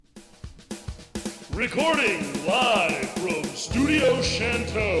Recording live from Studio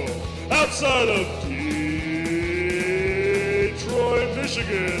Chanteau, outside of Detroit,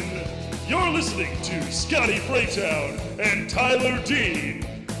 Michigan. You're listening to Scotty, Fraytown, and Tyler Dean,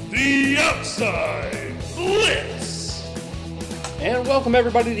 the Outside Blitz. And welcome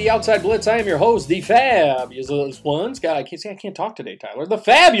everybody to the Outside Blitz. I am your host, the fabulous one, Scott. I can't talk today, Tyler. The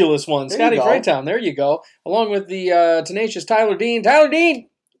fabulous one, Scotty Fraytown. There you go. Along with the tenacious Tyler Dean. Tyler Dean.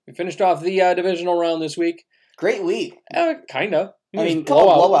 We finished off the divisional round this week. Great week. Kind of. I mean, a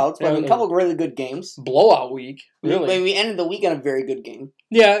couple of blowouts, but a couple of really good games. Blowout week, really. We ended the week on a very good game.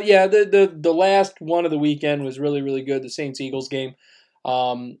 Yeah. The last one of the weekend was really, really good. The Saints-Eagles game.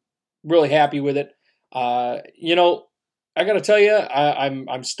 Really happy with it. I got to tell you,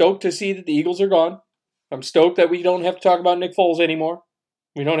 I'm stoked to see that the Eagles are gone. I'm stoked that we don't have to talk about Nick Foles anymore.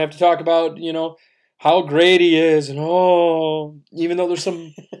 We don't have to talk about, how great he is. And, even though there's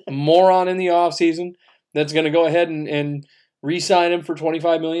some moron in the offseason that's going to go ahead and re-sign him for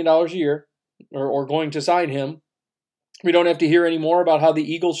 $25 million a year or going to sign him, we don't have to hear any more about how the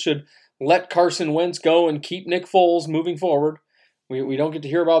Eagles should let Carson Wentz go and keep Nick Foles moving forward. We don't get to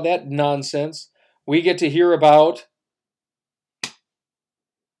hear about that nonsense. We get to hear about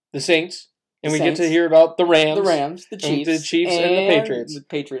the Saints. And we get to hear about the Rams, the Chiefs, and the Patriots. The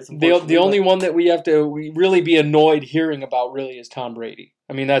Patriots. The only one that we have to really be annoyed hearing about really is Tom Brady.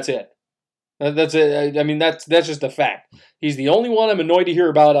 I mean, that's it. That's it. I mean, that's just a fact. He's the only one I'm annoyed to hear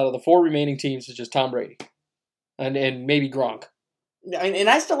about out of the four remaining teams is just Tom Brady, and maybe Gronk. And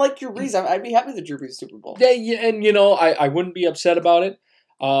I still like Drew Brees. I'd be happy that Drew Brees Super Bowl. Yeah, and I wouldn't be upset about it.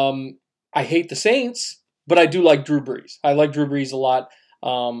 I hate the Saints, but I do like Drew Brees. I like Drew Brees a lot.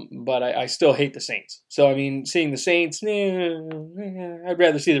 But I still hate the Saints. So, I mean, seeing the Saints, I'd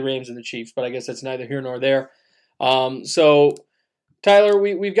rather see the Rams and the Chiefs, but I guess that's neither here nor there. So, Tyler,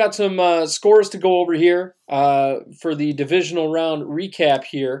 we've got some scores to go over here for the divisional round recap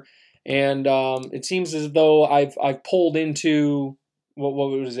here. And it seems as though I've pulled into, what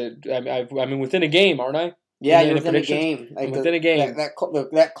was it? I'm within a game, aren't I? Yeah, you're within a game. Within a game. That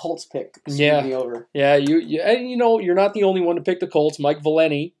Colts pick screwed me over. Yeah, you're not the only one to pick the Colts. Mike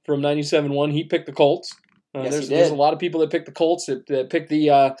Valeni from 97.1, he picked the Colts. Yes, there's a lot of people that picked the Colts, that picked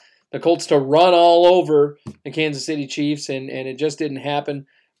the Colts to run all over the Kansas City Chiefs, and it just didn't happen.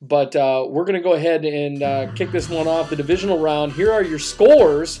 But we're going to go ahead and kick this one off, the divisional round. Here are your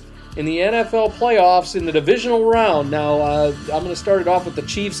scores in the NFL playoffs in the divisional round. Now, I'm going to start it off with the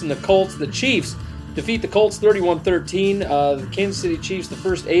Chiefs and the Colts. The Chiefs defeat the Colts 31-13. The Kansas City Chiefs, the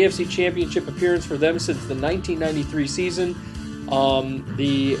first AFC Championship appearance for them since the 1993 season.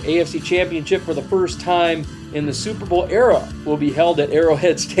 The AFC Championship for the first time in the Super Bowl era will be held at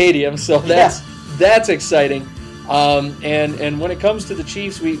Arrowhead Stadium, so that's exciting. And when it comes to the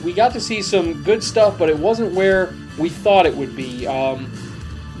Chiefs, we got to see some good stuff, but it wasn't where we thought it would be.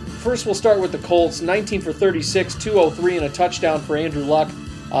 First, we'll start with the Colts, 19 for 36, 203, and a touchdown for Andrew Luck.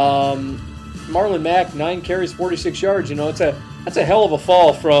 Marlon Mack, 9 carries, 46 yards. That's a hell of a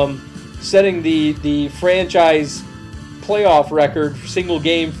fall from setting the franchise playoff record single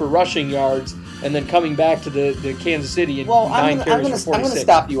game for rushing yards and then coming back to the Kansas City and 9 carries for 46. I'm going to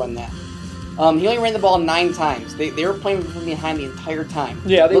stop you on that. He only ran the ball 9 times. They were playing from behind the entire time.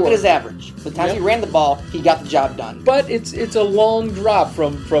 Yeah, Look at his average. The times he ran the ball, he got the job done. But it's a long drop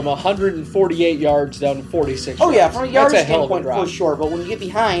from 148 yards down to 46 yards. Oh, yeah, from a yardage standpoint, for sure. But when you get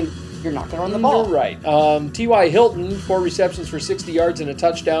behind, you're not going to run the ball. You're right. T.Y. Hilton, 4 receptions for 60 yards and a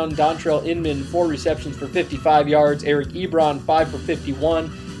touchdown. Dontrell Inman, 4 receptions for 55 yards. Eric Ebron, 5 for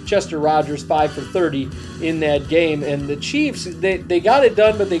 51. Chester Rogers, 5 for 30 in that game. And the Chiefs, they got it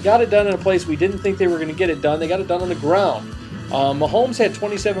done, but they got it done in a place we didn't think they were going to get it done. They got it done on the ground. Mahomes had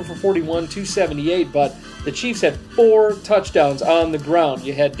 27 for 41, 278, but the Chiefs had 4 touchdowns on the ground.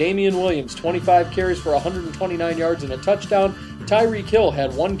 You had Damian Williams, 25 carries for 129 yards and a touchdown. Tyreek Hill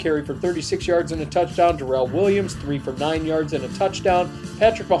had 1 carry for 36 yards and a touchdown. Darrell Williams, 3 for 9 yards and a touchdown.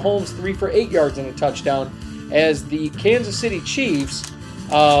 Patrick Mahomes, 3 for 8 yards and a touchdown. As the Kansas City Chiefs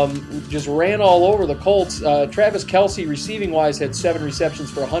just ran all over the Colts. Travis Kelce, receiving-wise, had 7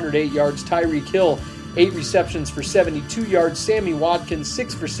 receptions for 108 yards. Tyreek Hill, 8 receptions for 72 yards. Sammy Watkins,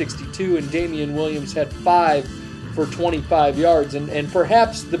 6 for 62. And Damian Williams had 5 for 25 yards. And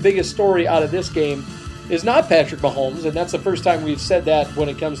perhaps the biggest story out of this game is not Patrick Mahomes, and that's the first time we've said that when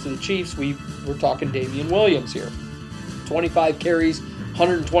it comes to the Chiefs. We're talking Damian Williams here. 25 carries,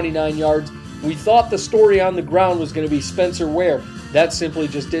 129 yards. We thought the story on the ground was going to be Spencer Ware. That simply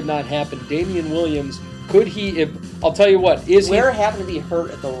just did not happen. Damian Williams Could he? I'll tell you what. Ware happened to be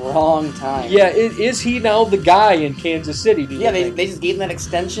hurt at the wrong time. Yeah, is he now the guy in Kansas City? They just gave him that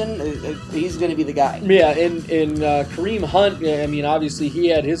extension. He's going to be the guy. Yeah, and Kareem Hunt, I mean, obviously he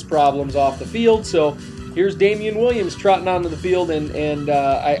had his problems off the field, so here's Damian Williams trotting onto the field, and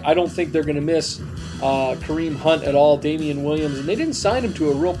I don't think they're going to miss Kareem Hunt at all, Damian Williams, and they didn't sign him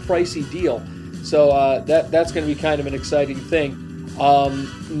to a real pricey deal, so that's going to be kind of an exciting thing.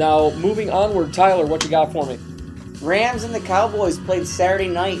 Now, moving onward, Tyler, what you got for me? Rams and the Cowboys played Saturday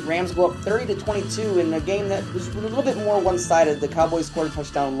night. Rams go up 30-22 in a game that was a little bit more one-sided. The Cowboys scored a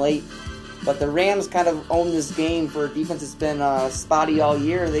touchdown late, but the Rams kind of owned this game for a defense that's been spotty all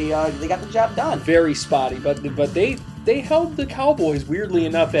year. They got the job done. Very spotty, but they held the Cowboys weirdly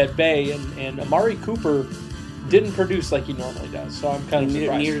enough at bay, and Amari Cooper didn't produce like he normally does, so I'm kind of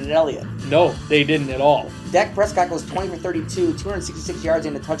surprised. Neither did Elliott. No, they didn't at all. Dak Prescott goes 20 for 32, 266 yards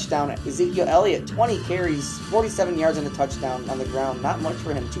and a touchdown. Ezekiel Elliott, 20 carries, 47 yards and a touchdown on the ground. Not much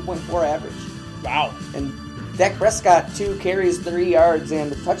for him, 2.4 average. Wow. And Dak Prescott, 2 carries, 3 yards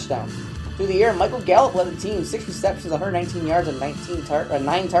and a touchdown. Through the air, Michael Gallup led the team, 6 receptions, 119 yards and 9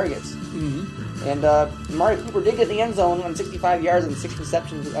 targets. Mm-hmm. And Amari Cooper did get in the end zone on 65 yards and 6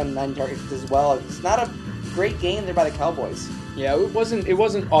 receptions and 9 targets as well. It's not a great game there by the Cowboys. Yeah, it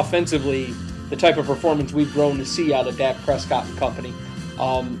wasn't offensively the type of performance we've grown to see out of Dak Prescott and company.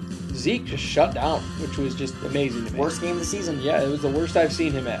 Zeke just shut down, which was just amazing to me. Worst game of the season. Yeah, it was the worst I've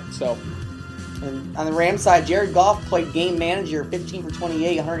seen him at. So, and on the Rams side, Jared Goff played game manager, 15 for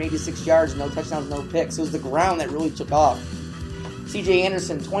 28, 186 yards, no touchdowns, no picks. It was the ground that really took off. C.J.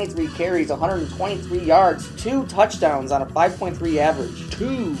 Anderson, 23 carries, 123 yards, 2 touchdowns on a 5.3 average.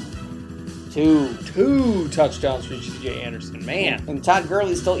 Two touchdowns for C.J. Anderson, man. And Todd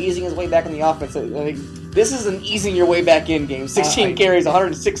Gurley's still easing his way back in the offense. This is an easing your way back in game. 16 carries,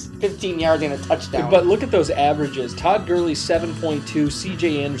 106, 15 yards, and a touchdown. But look at those averages. Todd Gurley, 7.2.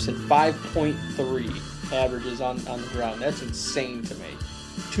 C.J. Anderson, 5.3 averages on the ground. That's insane to me.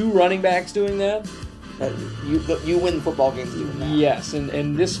 2 running backs doing that? You win football games doing that. Yes,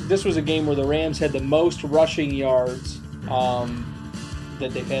 and this was a game where the Rams had the most rushing yards that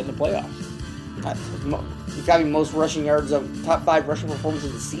they've had in the playoffs. It's got to be most rushing yards of top 5 rushing performances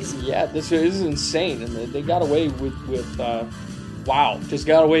of the season. Yeah, this is insane, and they got away with just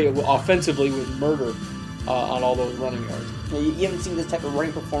got away offensively with murder on all those running yards. You haven't seen this type of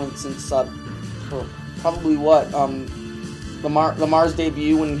running performance since probably Lamar's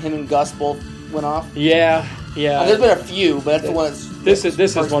debut when him and Gus both went off. Yeah. There's been a few, but that's the one. This is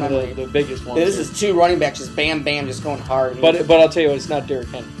one of the biggest ones. This is 2 running backs just bam, just going hard. But I'll tell you what, it's not Derrick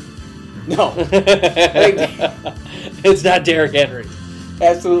Henry. No. It's not Derrick Henry.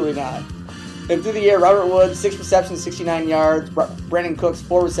 Absolutely not. And through the air, Robert Woods, 6 receptions, 69 yards. Brandon Cooks,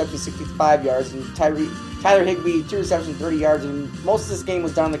 4 receptions, 65 yards. And Tyler Higbee, 2 receptions, 30 yards. And most of this game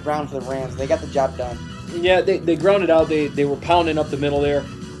was down on the ground for the Rams. They got the job done. Yeah, they grounded out. They were pounding up the middle there.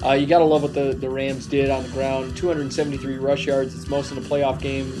 You got to love what the Rams did on the ground. 273 rush yards. It's most in a playoff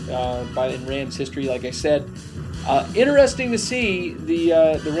game in Rams history, like I said. Interesting to see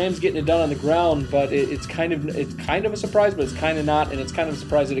the Rams getting it done on the ground, but it's kind of a surprise, but it's kind of not, and it's kind of a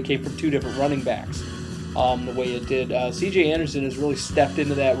surprise that it came from 2 different running backs the way it did. C.J. Anderson has really stepped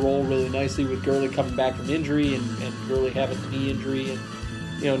into that role really nicely with Gurley coming back from injury and Gurley having the knee injury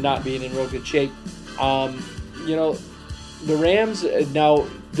and not being in real good shape. The Rams now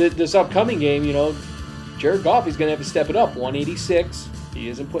this upcoming game, Jared Goff is going to have to step it up. 186. He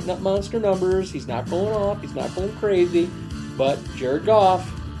isn't putting up monster numbers. He's not going off. He's not going crazy. But Jared Goff,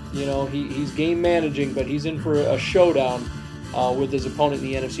 he's game managing, but he's in for a showdown with his opponent in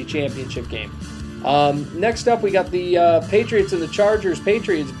the NFC Championship game. Next up, we got the Patriots and the Chargers.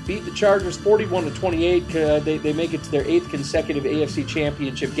 Patriots beat the Chargers 41-28. They make it to their 8th consecutive AFC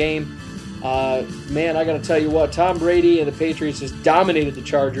Championship game. Man, I got to tell you what, Tom Brady and the Patriots just dominated the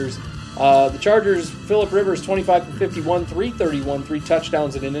Chargers. The Chargers, Phillip Rivers, 25 for 51, 331, 3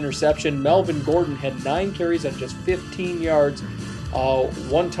 touchdowns and an interception. Melvin Gordon had 9 carries on just 15 yards,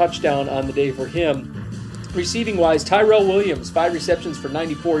 1 touchdown on the day for him. Receiving-wise, Tyrell Williams, 5 receptions for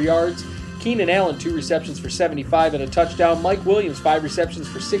 94 yards. Keenan Allen, 2 receptions for 75 and a touchdown. Mike Williams, 5 receptions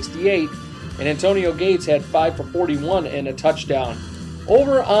for 68. And Antonio Gates had 5 for 41 and a touchdown.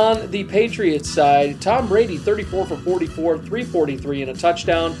 Over on the Patriots side, Tom Brady, 34 for 44, 343 and a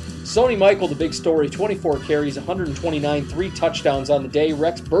touchdown. Sony Michael, the big story, 24 carries, 129, 3 touchdowns on the day.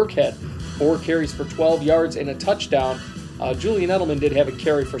 Rex Burkhead, 4 carries for 12 yards and a touchdown. Julian Edelman did have a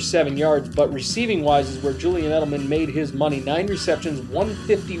carry for 7 yards, but receiving-wise is where Julian Edelman made his money. 9 receptions,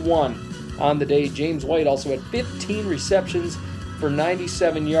 151 on the day. James White also had 15 receptions for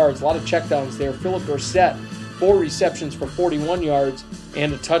 97 yards. A lot of checkdowns there. Philip Dorsett, 4 receptions for 41 yards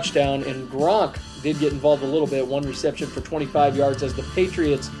and a touchdown. And Gronk did get involved a little bit, 1 reception for 25 yards as the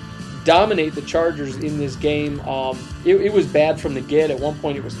Patriots dominate the Chargers in this game. It was bad from the get. At one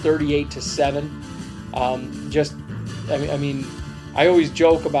point, it was 38-7. I always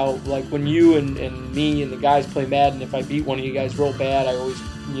joke about, like, when you and me and the guys play Madden, if I beat one of you guys real bad, I always,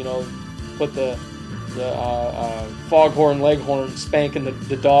 put the foghorn leghorn spanking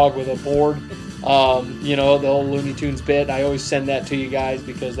the dog with a board. The old Looney Tunes bit. I always send that to you guys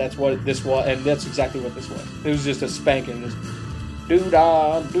because that's what this was, and that's exactly what this was. It was just a spanking. This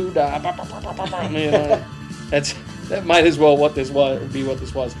doo-dah, doo-dah, that might as well be what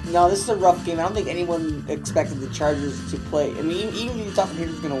this was. No, this is a rough game. I don't think anyone expected the Chargers to play. I mean, even if you thought the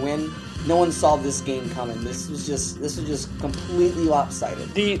Patriots were going to win, no one saw this game coming. This was just completely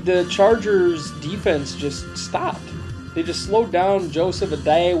lopsided. The Chargers defense just stopped. They just slowed down. Joseph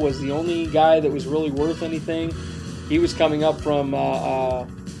Adai was the only guy that was really worth anything. He was coming up from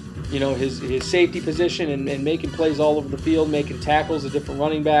his safety position and making plays all over the field, making tackles of different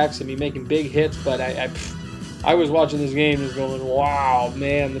running backs. I mean, making big hits. But I was watching this game and going, wow,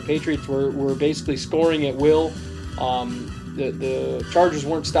 man, the Patriots were basically scoring at will. The Chargers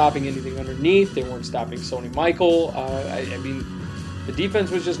weren't stopping anything underneath. They weren't stopping Sony Michael. The defense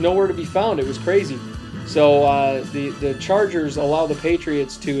was just nowhere to be found. It was crazy. So the Chargers allow the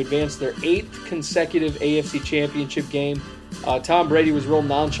Patriots to advance their 8th consecutive AFC Championship game. Tom Brady was real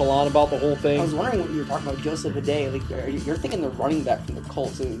nonchalant about the whole thing. I was wondering what you were talking about, Joseph Adai. Like, you're thinking the running back from the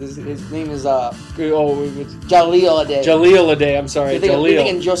Colts. His name is Jaleel Adai. Jaleel Adai. I'm sorry, You're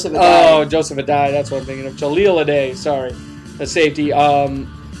thinking Joseph Adai. Oh, Joseph Adai. That's what I'm thinking of. Jaleel Adai. Sorry, the safety.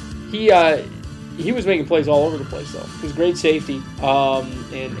 He was making plays all over the place, though. He was great safety.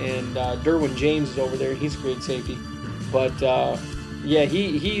 And Derwin James is over there. He's a great safety. But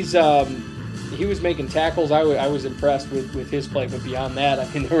he was making tackles. I was impressed with his play, but beyond that, I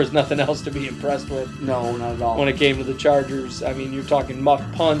mean, there was nothing else to be impressed with. No, not at all. When it came to the Chargers, I mean, you're talking muff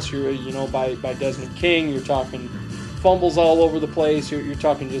punts. By Desmond King. You're talking fumbles all over the place. You're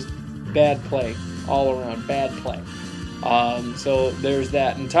talking just bad play all around. Bad play. So there's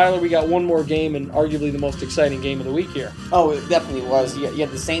that. And Tyler, we got one more game, and arguably the most exciting game of the week here. Oh, it definitely was. You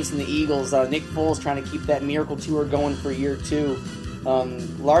had the Saints and the Eagles. Nick Foles trying to keep that miracle tour going for year 2.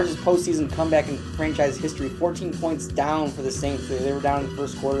 Largest postseason comeback in franchise history. 14 points down for the Saints. They were down in the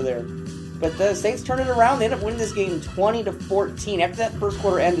first quarter there. But the Saints turned it around. They ended up winning this game 20-14. After that first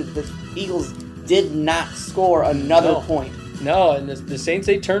quarter ended, the Eagles did not score another point. No, and the Saints,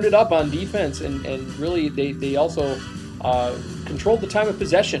 they turned it up on defense, and really they also controlled the time of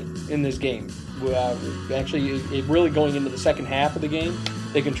possession in this game. Actually, really going into the second half of the game,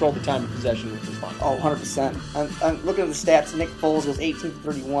 they controlled the time of possession, which was fun. Oh, 100%. I'm looking at the stats. Nick Foles was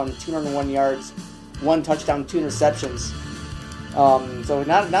 18-31, 201 yards, 1 touchdown, 2 interceptions. So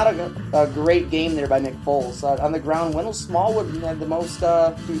not a great game there by Nick Foles. On the ground, Wendell Smallwood had the most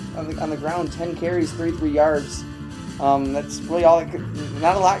on the ground, 10 carries, 33 yards. That's really all.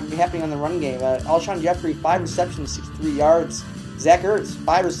 Not a lot happening on the run game. Alshon Jeffrey, 5 receptions, 63 yards. Zach Ertz,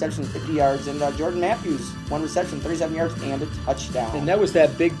 5 receptions, 50 yards. And Jordan Matthews, 1 reception, 37 yards, and a touchdown. And that was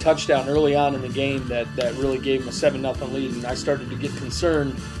that big touchdown early on in the game that really gave him a 7-0 lead. And I started to get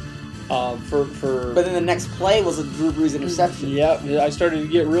concerned for. But then the next play was a Drew Brees interception. Yeah, I started to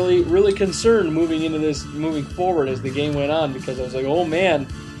get really, really concerned moving forward as the game went on, because I was like, oh man,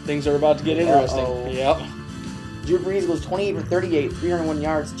 things are about to get interesting. Yep. Drew Brees goes 28 for 38, 301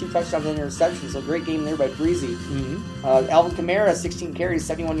 yards, 2 touchdowns and interceptions. So great game there by Breezy. Mm-hmm. Alvin Kamara, 16 carries,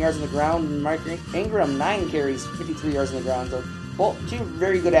 71 yards on the ground. And Mark Ingram, 9 carries, 53 yards on the ground. So, well, 2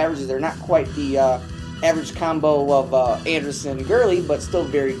 very good averages there. Not quite the average combo of Anderson and Gurley, but still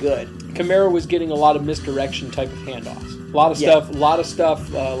very good. Kamara was getting a lot of misdirection type of handoffs. A lot of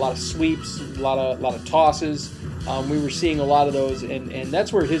sweeps, a lot of tosses. We were seeing a lot of those, and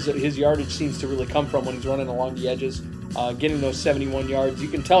that's where his yardage seems to really come from when he's running along the edges, getting those 71 yards. You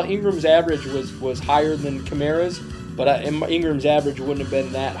can tell Ingram's average was higher than Kamara's, but Ingram's average wouldn't have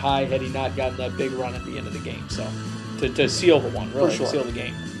been that high had he not gotten that big run at the end of the game. So to seal the one, really, to seal the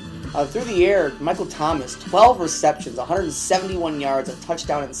game. Through the air, Michael Thomas, 12 receptions, 171 yards, a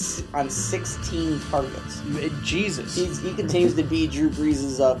touchdown on 16 targets. Jesus. He continues to be Drew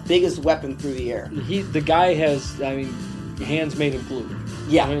Brees' biggest weapon through the air. The guy has, hands made of glue.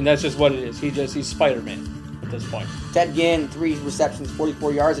 Yeah. That's just what it is. He's Spider-Man at this point. Ted Ginn, 3 receptions,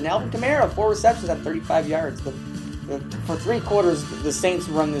 44 yards, and Alvin Kamara, 4 receptions at 35 yards. For 3 quarters, the Saints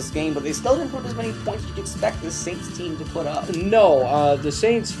run this game, but they still didn't put as many points as you'd expect this Saints team to put up. No, the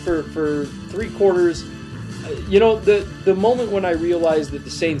Saints for 3 quarters, The moment when I realized that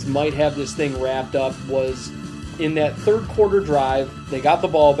the Saints might have this thing wrapped up was in that third quarter drive. They got the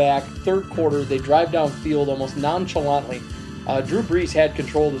ball back. Third quarter, they drive downfield almost nonchalantly. Drew Brees had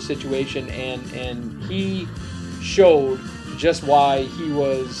control of the situation, and he showed just why he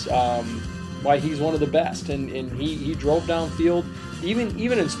was why he's one of the best. And he drove downfield, even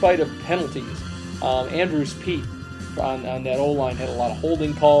in spite of penalties. Andrews Pete on that O-line had a lot of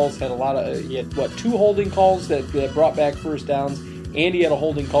holding calls. He had 2 holding calls that brought back first downs. Andy had a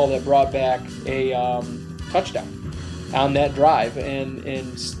holding call that brought back a touchdown on that drive,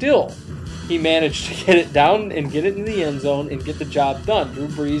 and still he managed to get it down and get it in the end zone and get the job done. Drew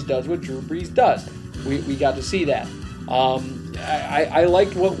Brees does what Drew Brees does. We got to see that. I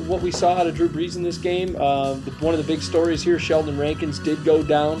liked what we saw out of Drew Brees in this game. One of the big stories here, Sheldon Rankins did go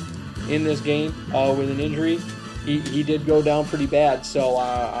down in this game with an injury. He did go down pretty bad. So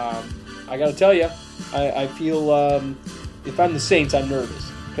I got to tell you, I feel if I'm the Saints, I'm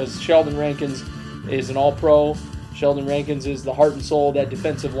nervous because Sheldon Rankins is an all-pro. Sheldon Rankins is the heart and soul of that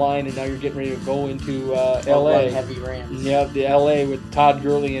defensive line, and now you're getting ready to go into L.A. Heavy Rams. Yeah, the L.A. with Todd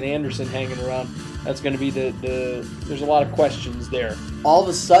Gurley and Anderson hanging around. That's going to be there's a lot of questions there. All of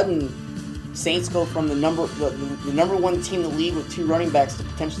a sudden, Saints go from the number 1 team in the league with 2 running backs to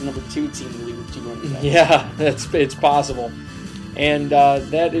potentially the number 2 team in the league with 2 running backs. Yeah, it's possible. And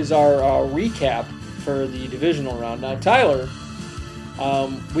that is our recap for the divisional round. Now, Tyler,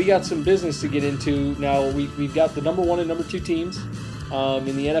 we got some business to get into. Now, we've got the number 1 and number 2 teams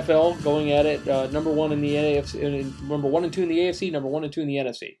in the NFL going at it. Number 1 in the AFC, number 1 and 2 in the AFC, number 1 and 2 in the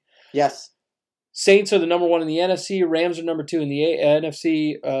NFC. Yes. Saints are the number 1 in the NFC. Rams are number 2 in the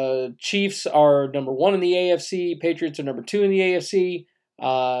NFC. Chiefs are number 1 in the AFC. Patriots are number 2 in the AFC.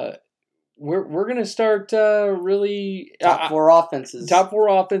 We're going to start really top 4 offenses. Top 4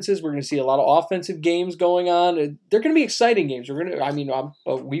 offenses. We're going to see a lot of offensive games going on. They're going to be exciting games. We were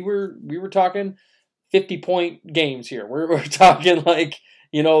talking 50-point games here. We're talking like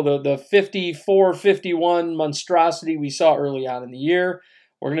the 54-51 monstrosity we saw early on in the year.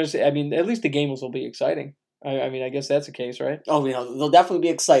 We're going to say, at least the games will be exciting. I guess that's the case, right? Oh, they'll definitely be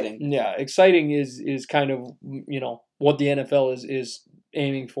exciting. Yeah, exciting is kind of, what the NFL is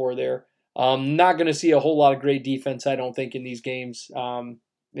aiming for there. Not going to see a whole lot of great defense, I don't think, in these games. And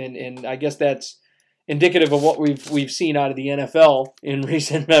I guess that's indicative of what we've seen out of the NFL in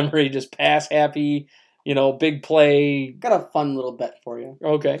recent memory, just pass happy, big play. Got a fun little bet for you.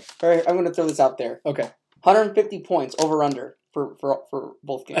 Okay. All right, I'm going to throw this out there. Okay. 150 points over/under. For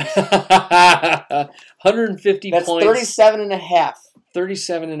both games. 150 That's points. 37.5.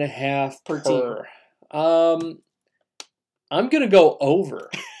 37.5 per team. I'm going to go over.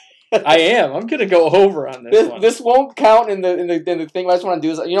 I am. I'm going to go over on this one. This won't count in the thing. What I just want to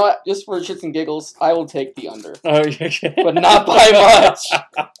do is, just for shits and giggles, I will take the under. Oh, okay. But not by much.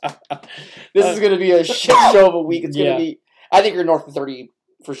 This is going to be a shit show of a week. It's going to be, I think you're north of 30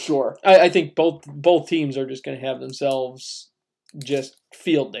 for sure. I think both teams are just going to have themselves just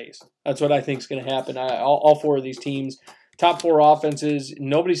field days. That's what I think is going to happen. All 4 of these teams, top 4 offenses,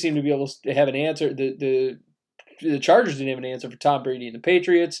 nobody seemed to be able to have an answer. The Chargers didn't have an answer for Tom Brady and the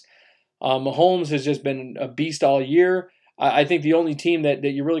Patriots. Mahomes has just been a beast all year. I think the only team that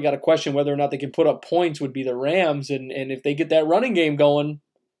you really got to question whether or not they can put up points would be the Rams, and if they get that running game going,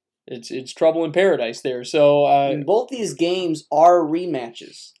 it's trouble in paradise there. So both these games are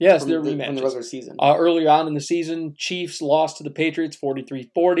rematches. Yes, they're rematches from the regular season. Earlier on in the season, Chiefs lost to the Patriots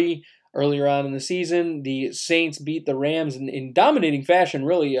 43-40. Earlier on in the season, the Saints beat the Rams in dominating fashion,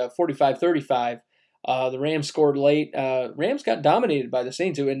 really 45-35. The Rams scored late. Rams got dominated by the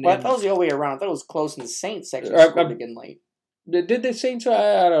Saints. I thought it was the other way around. I thought it was close, and the Saints actually scored again late. Did the Saints?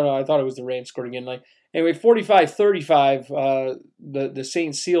 I don't know. I thought it was the Rams scored again late. Anyway, 45-35, the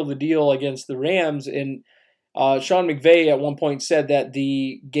Saints sealed the deal against the Rams, and Sean McVay at one point said that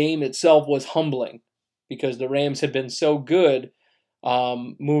the game itself was humbling because the Rams had been so good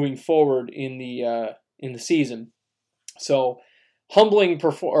moving forward in the season. So humbling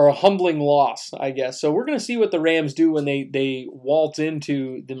loss, I guess. So we're going to see what the Rams do when they waltz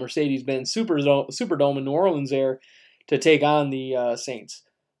into the Mercedes-Benz Superdome in New Orleans there to take on the Saints.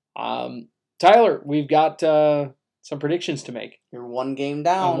 Tyler, we've got some predictions to make. You're 1 game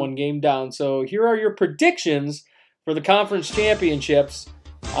down. I'm 1 game down. So here are your predictions for the conference championships.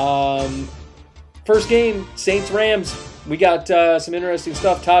 First game, Saints-Rams. We got some interesting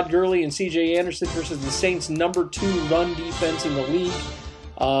stuff. Todd Gurley and C.J. Anderson versus the Saints' number 2 run defense in the league.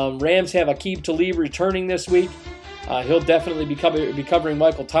 Rams have Aqib Talib returning this week. He'll definitely be covering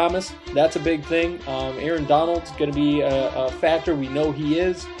Michael Thomas. That's a big thing. Aaron Donald's going to be a factor. We know he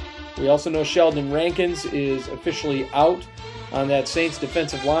is. We also know Sheldon Rankins is officially out on that Saints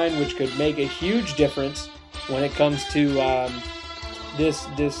defensive line, which could make a huge difference when it comes to this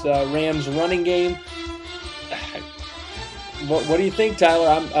Rams running game. What do you think, Tyler?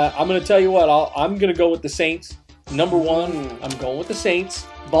 I'm going to tell you what. I'm going to go with the Saints. Number one, I'm going with the Saints.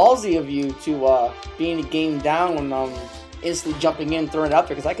 Ballsy of you to being a game down and instantly jumping in, throwing it out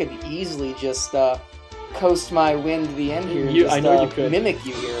there, because I could easily just coast my win to the end here. And just, I know you could. Mimic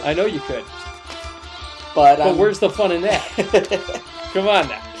you here. I know you could. But where's the fun in that? Come on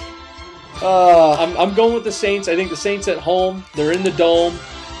now. I'm going with the Saints. I think the Saints at home. They're in the Dome.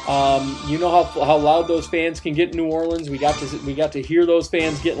 You know how loud those fans can get in New Orleans. We got to hear those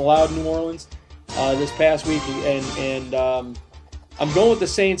fans getting loud in New Orleans this past week, and I'm going with the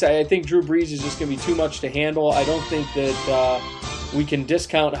Saints. I think Drew Brees is just going to be too much to handle. I don't think that we can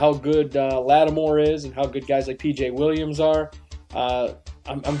discount how good Lattimore is and how good guys like P.J. Williams are.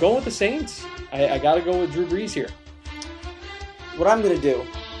 I'm going with the Saints. I got to go with Drew Brees here. What I'm going to do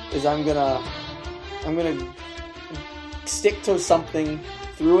is I'm gonna stick to something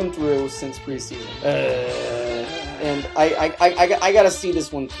through and through since preseason. And I got to see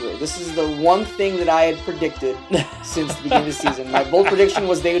this one through. This is the one thing that I had predicted since the beginning of the season. My bold prediction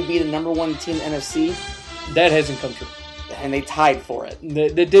was they would be the number one team in the NFC. That hasn't come true. And they tied for it.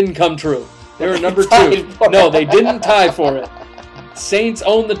 That didn't come true. They were number two. No, they didn't tie for it. Saints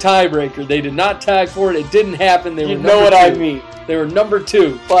own the tiebreaker. They did not tie for it. It didn't happen. They were number two. You know what I mean. They were number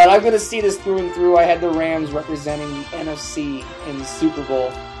two. But I'm going to see this through and through. I had the Rams representing the NFC in the Super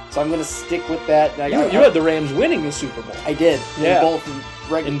Bowl. So I'm going to stick with that. You had the Rams winning the Super Bowl. I did. Yeah.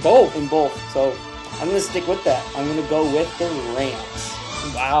 In both. So I'm going to stick with that. I'm going to go with the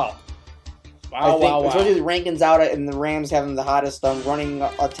Rams. Wow. Especially the Rankins out and the Rams having the hottest running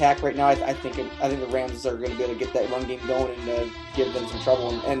attack right now. I think the Rams are going to be able to get that run game going and give them some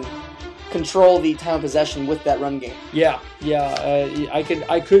trouble and control the time of possession with that run game. Yeah.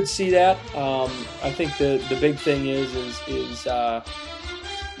 I could see that. I think the big thing is the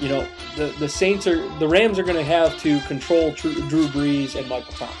Rams are going to have to control Drew Brees and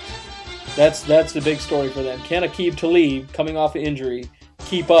Michael Thomas. That's the big story for them. Can Aqib Talib, coming off an injury,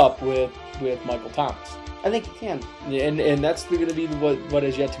 keep up with Michael Thomas? I think he can. And that's going to be what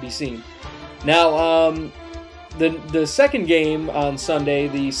is yet to be seen. Now, the second game on Sunday,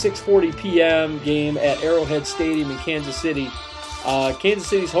 the 6:40 p.m. game at Arrowhead Stadium in Kansas City. Kansas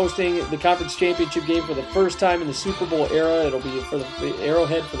City's hosting the conference championship game for the first time in the Super Bowl era. It'll be for the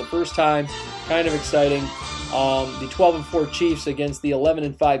Arrowhead for the first time. Kind of exciting. The 12-4 Chiefs against the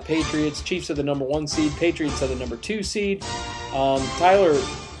 11-5 Patriots. Chiefs are the number 1 seed. Patriots are the number 2 seed. Tyler,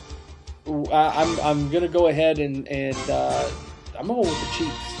 I'm going to go ahead and I'm going with the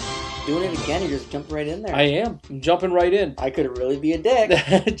Chiefs. Doing it again, you're just jumping right in there. I am. I'm jumping right in. I could really be a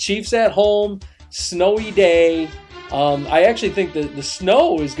dick. Chiefs at home, snowy day. I actually think the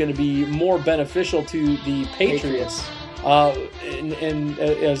snow is going to be more beneficial to the Patriots. And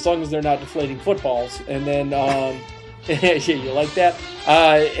as long as they're not deflating footballs. And then, you like that?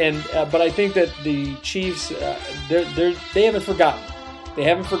 But I think that the Chiefs, they haven't forgotten. They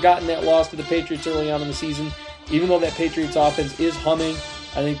haven't forgotten that loss to the Patriots early on in the season. Even though that Patriots offense is humming,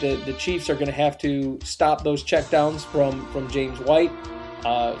 I think the Chiefs are going to have to stop those checkdowns from James White.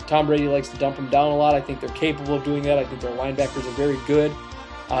 Tom Brady likes to dump them down a lot. I think they're capable of doing that. I think their linebackers are very good.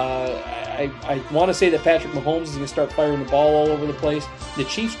 I want to say that Patrick Mahomes is going to start firing the ball all over the place. The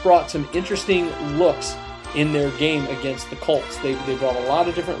Chiefs brought some interesting looks in their game against the Colts. They brought a lot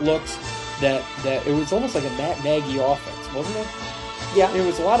of different looks that it was almost like a Matt Nagy offense, wasn't it? Yeah. It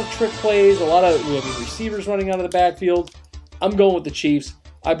was a lot of trick plays, a lot of receivers running out of the backfield. I'm going with the Chiefs.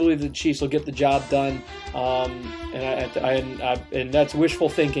 I believe the Chiefs will get the job done, and that's wishful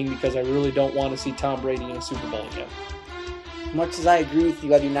thinking because I really don't want to see Tom Brady in a Super Bowl again. Much as I agree with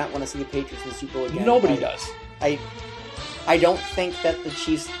you, I do not want to see the Patriots in the Super Bowl again. Nobody does. I don't think that the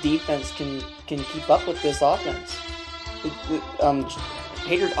Chiefs' defense can keep up with this offense.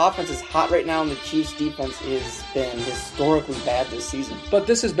 Patriots' offense is hot right now, and the Chiefs' defense has been historically bad this season. But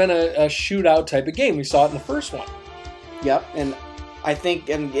this has been a shootout type of game. We saw it in the first one. Yep, and I think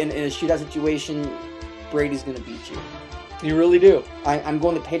in a shootout situation, Brady's going to beat you. You really do. I'm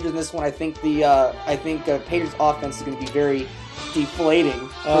going to Patriots in this one. I think Patriots' offense is going to be very deflating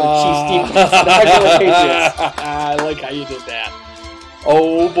for the Chiefs' defense. I go with Patriots. I like how you did that.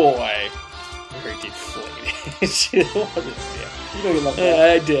 Oh boy, very deflating. You know you love that.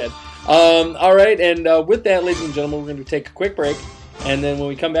 I did. All right, and with that, ladies and gentlemen, we're going to take a quick break. And then when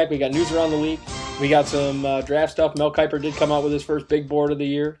we come back, we got news around the league. We got some draft stuff. Mel Kiper did come out with his first big board of the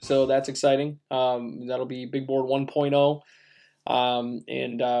year, so that's exciting. That'll be big board 1.0.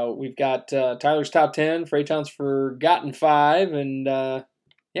 And we've got Tyler's Top 10, Fraytown's Forgotten 5, and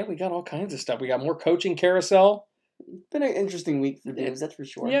we got all kinds of stuff. We got more coaching carousel. It's been an interesting week for Daves, that's for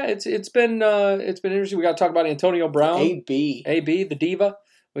sure. Yeah, it's been interesting. We got to talk about Antonio Brown. AB, the diva.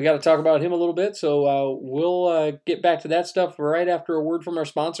 We got to talk about him a little bit, so we'll get back to that stuff right after a word from our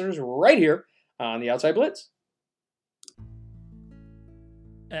sponsors right here on the Outside Blitz.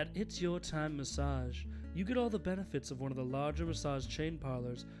 At It's Your Time Massage, you get all the benefits of one of the larger massage chain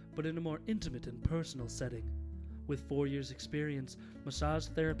parlors, but in a more intimate and personal setting. With 4 years' experience, massage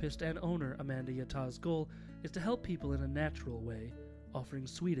therapist and owner Amanda Yatta's goal is to help people in a natural way, offering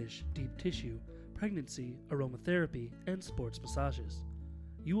Swedish, deep tissue, pregnancy, aromatherapy, and sports massages.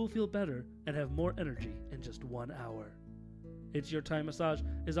 You will feel better and have more energy in just 1 hour. It's Your Time Massage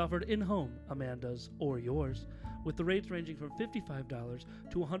is offered in-home, Amanda's or yours, with the rates ranging from $55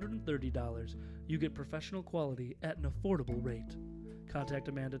 to $130. You get professional quality at an affordable rate. Contact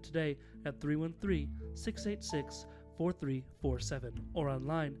Amanda today at 313-686-4347 or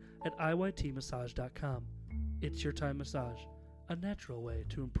online at iytmassage.com. It's Your Time Massage, a natural way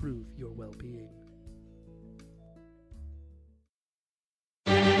to improve your well-being.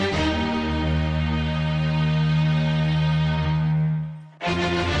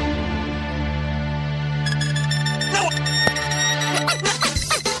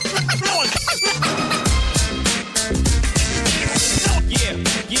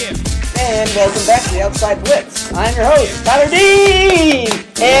 And welcome back to the Outside Blitz. I'm your host, Tyler Dean,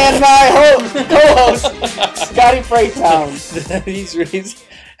 and my co-host, Scotty Fraytown.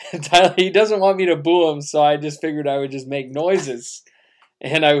 Tyler, he doesn't want me to boo him, so I just figured I would just make noises.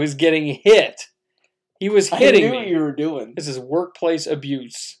 And I was getting hit. He was hitting me. I knew what you were doing. This is workplace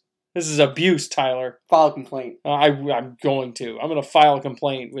abuse. This is abuse, Tyler. File a complaint. I'm going to. I'm going to file a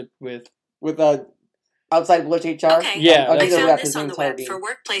complaint with Outside Blitz HR. Okay. Yeah, I that's found this on the web. For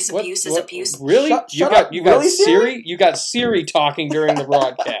workplace abuse is abuse. Really? Shut you up. got Really, Siri? You got Siri talking during the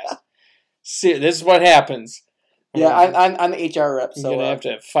broadcast. See, this is what happens. Yeah, I'm the HR rep, so you're gonna have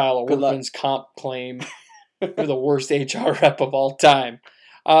to file a workman's comp claim. You're the worst HR rep of all time.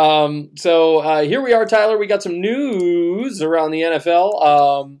 So here we are, Tyler. We got some news around the NFL.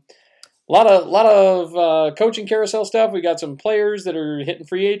 A lot of coaching carousel stuff. We got some players that are hitting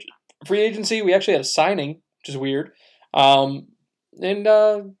free agency. We actually had a signing, which is weird, and kind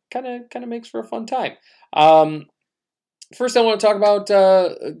of makes for a fun time. First, I want to talk about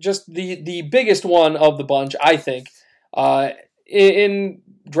just the biggest one of the bunch, I think. In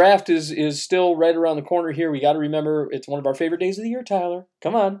draft is still right around the corner here. We got to remember it's one of our favorite days of the year, Tyler.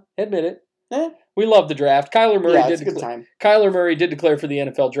 Come on, admit it. We love the draft. Kyler Murray it's a good time. Kyler Murray did declare for the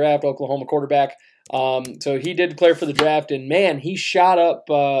NFL draft, Oklahoma quarterback. So he did declare for the draft, and man, he shot up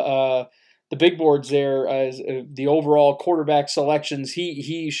the big boards there as the overall quarterback selections.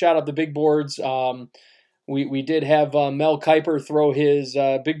 He shot up the big boards. We did have Mel Kiper throw his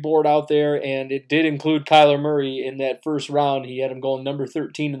big board out there, and it did include Kyler Murray in that first round. He had him going number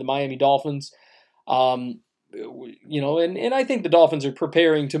 13 to the Miami Dolphins. And I think the Dolphins are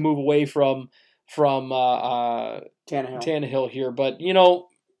preparing to move away from Tannehill here. But,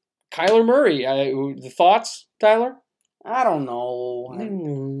 Kyler Murray, the thoughts, Tyler? I don't know.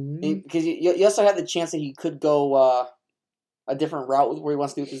 Because you also have the chance that he could go a different route with where he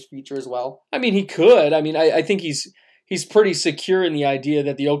wants to do with his future as well. I mean, he could. I mean, I think he's pretty secure in the idea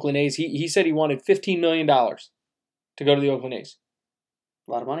that the Oakland A's, he said he wanted $15 million to go to the Oakland A's.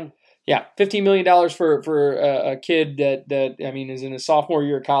 A lot of money. Yeah, $15 million for a kid that is in his sophomore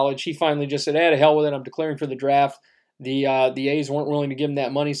year of college. He finally just said, to hell with it, I'm declaring for the draft. The A's weren't willing to give him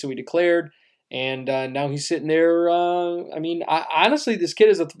that money, so he declared. And now he's sitting there. Honestly, this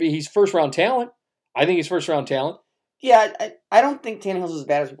kid he's first-round talent. I think he's first-round talent. Yeah, I don't think Tannehill's as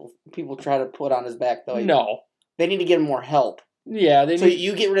bad as people try to put on his back, though. No. They need to get him more help. Yeah,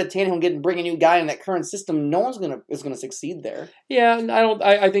 you get rid of Tannehill and bring a new guy in that current system. No one's is gonna succeed there. Yeah, and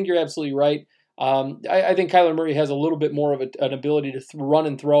I think you're absolutely right. I think Kyler Murray has a little bit more of an ability to run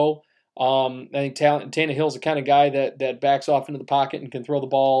and throw. I think Tannehill's the kind of guy that backs off into the pocket and can throw the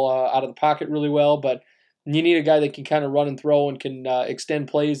ball out of the pocket really well. But you need a guy that can kind of run and throw and can extend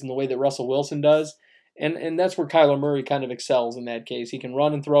plays in the way that Russell Wilson does. And that's where Kyler Murray kind of excels in that case. He can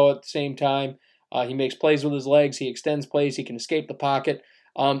run and throw at the same time. He makes plays with his legs. He extends plays. He can escape the pocket.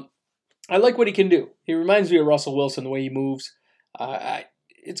 I like what he can do. He reminds me of Russell Wilson, the way he moves.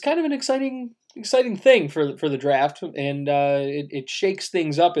 It's kind of an exciting thing for the draft, and it shakes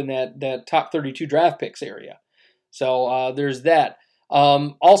things up in that top 32 draft picks area. So there's that.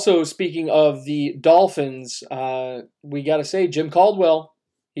 Also, speaking of the Dolphins, we got to say Jim Caldwell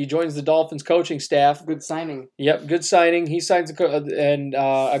He joins the Dolphins coaching staff. Good signing. Yep, good signing. He signs and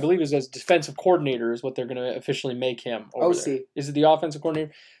I believe it's as defensive coordinator is what they're going to officially make him. OC. There. Is it the offensive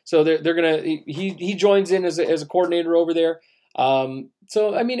coordinator? So they're going to he joins in as a coordinator over there.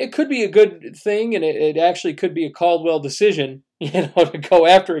 So I mean, it could be a good thing, and it actually could be a Caldwell decision, to go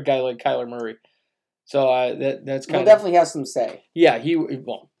after a guy like Kyler Murray. So that's kind of definitely has some say. Yeah,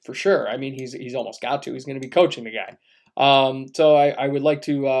 well for sure. I mean, he's almost got to. He's going to be coaching the guy. So I would like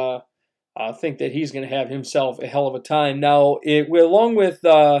to think that he's going to have himself a hell of a time. Now, along with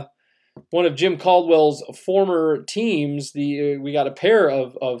one of Jim Caldwell's former teams, we got a pair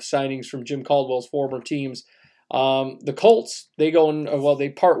of signings from Jim Caldwell's former teams. The Colts, they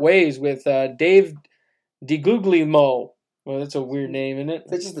part ways with Dave DeGuglielmo. Well, that's a weird name, isn't it?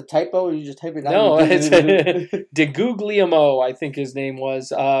 Is that just a typo, or you just type it out? No, it's DeGuglielmo, I think his name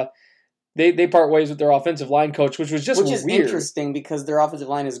was. They part ways with their offensive line coach, which was just weird. Interesting because their offensive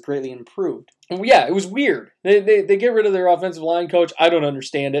line is greatly improved. Yeah, it was weird. They get rid of their offensive line coach. I don't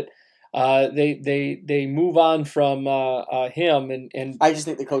understand it. They move on from him and I just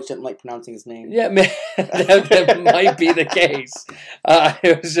think the coach didn't like pronouncing his name. Yeah, man, that might be the case.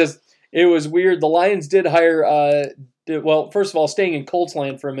 It was weird. The Lions did hire. First of all, staying in Colts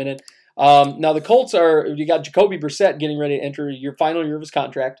land for a minute. Now the Colts you got Jacoby Brissett getting ready to enter your final year of his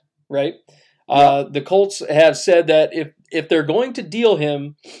contract. Right? Yep. The Colts have said that if they're going to deal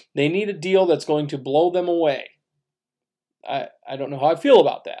him, they need a deal that's going to blow them away. I don't know how I feel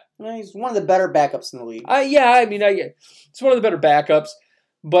about that. Well, he's one of the better backups in the league. It's one of the better backups,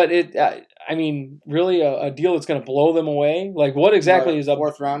 but really a deal that's going to blow them away? Like, what exactly is a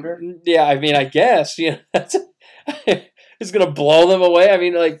fourth rounder? Yeah, I guess, it's going to blow them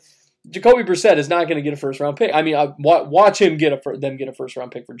away. Jacoby Brissett is not going to get a first-round pick. Watch him get a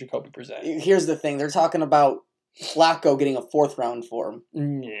first-round pick for Jacoby Brissett. Here's the thing. They're talking about Flacco getting a fourth round for him.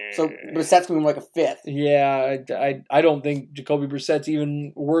 Yeah. So Brissett's going to be like a fifth. Yeah, I don't think Jacoby Brissett's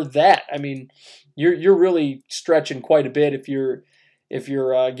even worth that. You're really stretching quite a bit if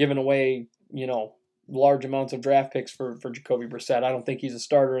you're giving away, large amounts of draft picks for Jacoby Brissett. I don't think he's a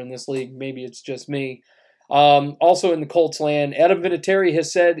starter in this league. Maybe it's just me. Also in the Colts land, Adam Vinatieri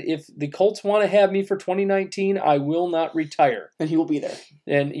has said, if the Colts want to have me for 2019, I will not retire. And he will be there.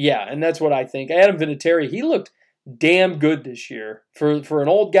 And that's what I think. Adam Vinatieri, he looked damn good this year for an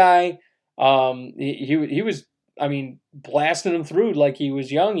old guy. He was, blasting them through like he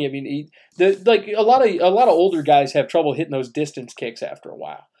was young. A lot of older guys have trouble hitting those distance kicks after a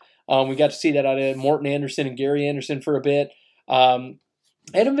while. We got to see that out of Morton Anderson and Gary Anderson for a bit.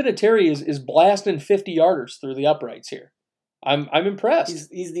 Adam Vinatieri is blasting 50-yarders through the uprights here. I'm impressed.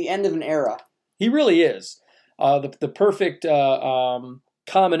 He's the end of an era. He really is. The perfect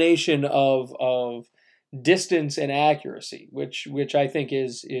combination of distance and accuracy, which I think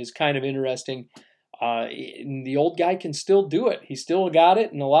is kind of interesting. The old guy can still do it. He still got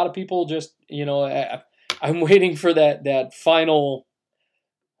it, and a lot of people just, I'm waiting for that final,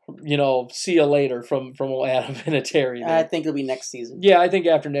 see you later from Adam Vinatieri. I think it'll be next season. Yeah, I think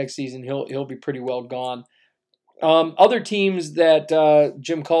after next season he'll be pretty well gone. Other teams that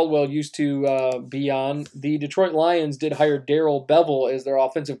Jim Caldwell used to be on, the Detroit Lions did hire Darrell Bevell as their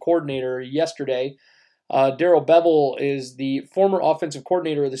offensive coordinator yesterday. Darrell Bevell is the former offensive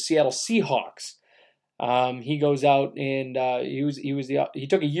coordinator of the Seattle Seahawks. He goes out and he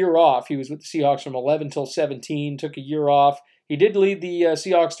took a year off. He was with the Seahawks from 11 till 17. Took a year off. He did lead the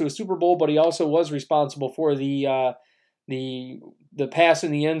Seahawks to a Super Bowl, but he also was responsible for the pass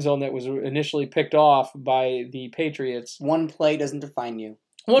in the end zone that was initially picked off by the Patriots. One play doesn't define you.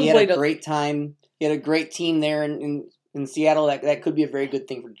 He had a great time. He had a great team there in Seattle. That could be a very good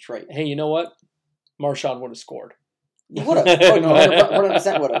thing for Detroit. Hey, you know what? Marshawn would have scored. He would have.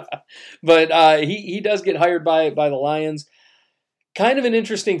 100% would have. But he does get hired by the Lions. Kind of an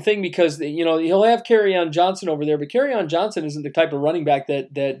interesting thing because, he'll have Kerryon Johnson over there, but Kerryon Johnson isn't the type of running back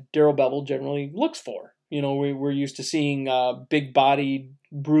that Darrell Bevell generally looks for. We're used to seeing big-bodied,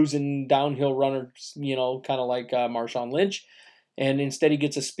 bruising downhill runners, kind of like Marshawn Lynch. And instead he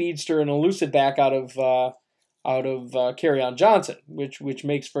gets a speedster and elusive back out of Kerryon Johnson, which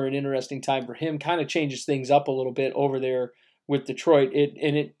makes for an interesting time for him. Kind of changes things up a little bit over there with Detroit.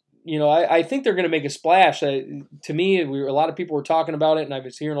 I think they're going to make a splash. To me, a lot of people were talking about it, and I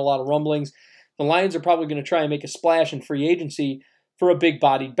was hearing a lot of rumblings. The Lions are probably going to try and make a splash in free agency for a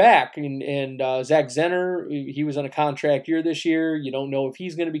big-bodied back. And Zach Zenner, he was on a contract year this year. You don't know if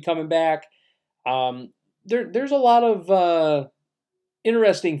he's going to be coming back. There's a lot of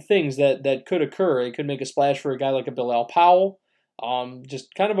interesting things that could occur. It could make a splash for a guy like a Bilal Powell.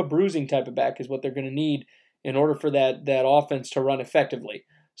 Just kind of a bruising type of back is what they're going to need in order for that offense to run effectively.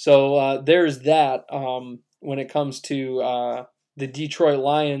 So there's that. When it comes to the Detroit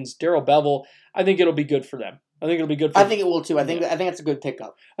Lions, Darrell Bevell, I think it'll be good for them. I think it'll be good for I think it will too. I think that's a good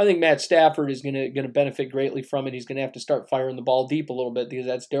pickup. I think Matt Stafford is gonna benefit greatly from it. He's gonna have to start firing the ball deep a little bit because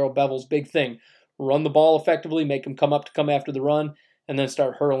that's Darrell Bevell's big thing. Run the ball effectively, make him come after the run, and then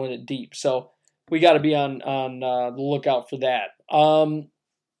start hurling it deep. So we got to be on the lookout for that.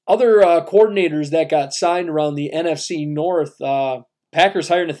 Other coordinators that got signed around the NFC North, Packers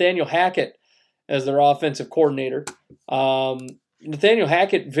hired Nathaniel Hackett as their offensive coordinator. Nathaniel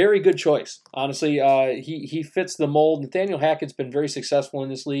Hackett, very good choice. Honestly, he fits the mold. Nathaniel Hackett's been very successful in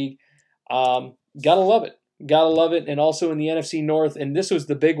this league. Gotta love it. Gotta love it. And also in the NFC North, and this was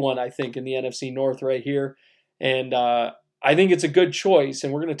the big one, I think, in the NFC North right here. And I think it's a good choice,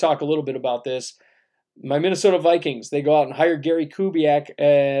 and we're going to talk a little bit about this. My Minnesota Vikings, they go out and hire Gary Kubiak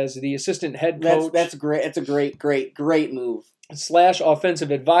as the assistant head coach. That's great. It's a great move. / offensive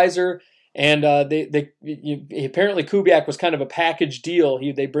advisor. And apparently Kubiak was kind of a package deal.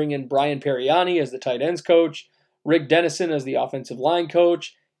 They bring in Brian Periani as the tight ends coach, Rick Dennison as the offensive line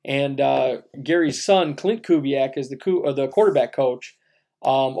coach, and Gary's son Clint Kubiak as the quarterback coach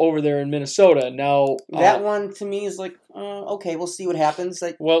over there in Minnesota. Now that one to me is like okay, we'll see what happens.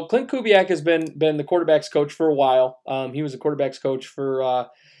 Well, Clint Kubiak has been the quarterback's coach for a while. He was the quarterback's coach for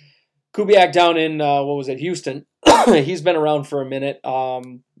Kubiak down in Houston. He's been around for a minute.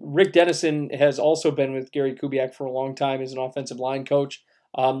 Rick Dennison has also been with Gary Kubiak for a long time as an offensive line coach.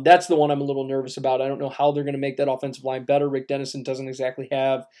 That's the one I'm a little nervous about. I don't know how they're going to make that offensive line better. Rick Dennison doesn't exactly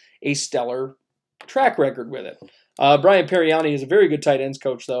have a stellar track record with it. Brian Periani is a very good tight ends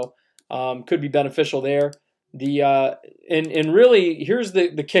coach, though. Could be beneficial there. And really, here's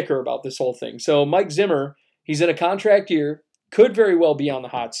the kicker about this whole thing. So Mike Zimmer, he's in a contract year, could very well be on the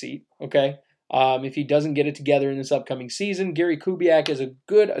hot seat, okay? If he doesn't get it together in this upcoming season. Gary Kubiak is a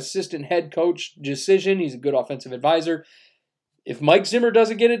good assistant head coach decision. He's a good offensive advisor. If Mike Zimmer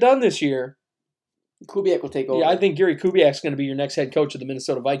doesn't get it done this year, Kubiak will take over. Yeah, I think Gary Kubiak's going to be your next head coach of the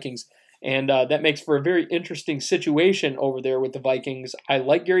Minnesota Vikings. And that makes for a very interesting situation over there with the Vikings. I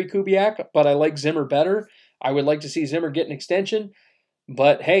like Gary Kubiak, but I like Zimmer better. I would like to see Zimmer get an extension.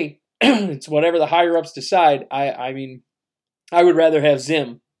 But, hey, it's whatever the higher-ups decide. I mean, I would rather have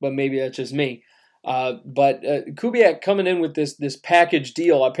Zim, but maybe that's just me. But Kubiak coming in with this package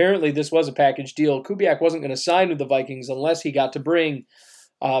deal. Apparently this was a package deal. Kubiak wasn't going to sign with the Vikings unless he got to bring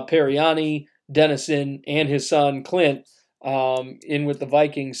Periani, Dennison, and his son Clint in with the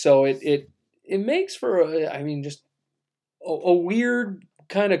Vikings. So it makes for just a weird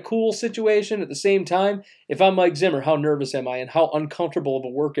kind of cool situation. At the same time, if I'm Mike Zimmer, how nervous am I, and how uncomfortable of a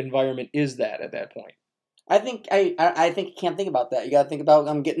work environment is that at that point? I think you can't think about that. You got to think about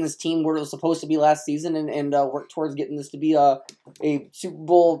getting this team where it was supposed to be last season and work towards getting this to be a Super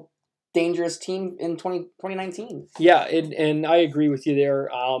Bowl dangerous team in 2019. Yeah, and I agree with you there.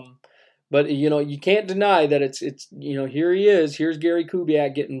 But you can't deny that it's here he is. Here's Gary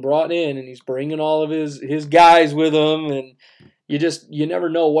Kubiak getting brought in, and he's bringing all of his guys with him, and you never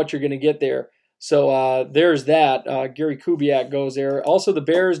know what you're going to get there. So there's that. Gary Kubiak goes there. Also, the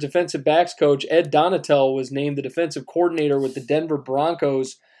Bears defensive backs coach, Ed Donatel, was named the defensive coordinator with the Denver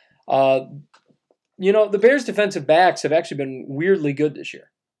Broncos. The Bears defensive backs have actually been weirdly good this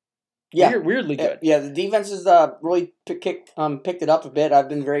year. Yeah. Weirdly good. Yeah, the defense has really picked it up a bit. I've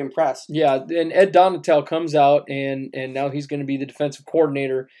been very impressed. Yeah, and Ed Donatel comes out, and now he's going to be the defensive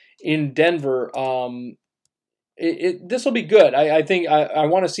coordinator in Denver. This will be good. I think I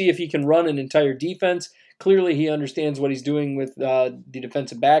want to see if he can run an entire defense. Clearly, he understands what he's doing with the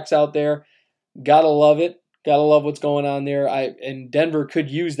defensive backs out there. Gotta love it. Gotta love what's going on there. And Denver could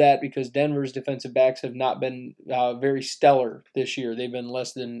use that because Denver's defensive backs have not been very stellar this year. They've been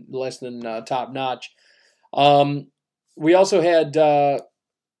less than top notch. We also had a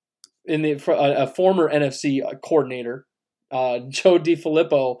former NFC coordinator, Joe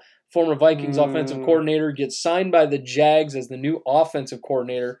DiFilippo. Former Vikings offensive coordinator, gets signed by the Jags as the new offensive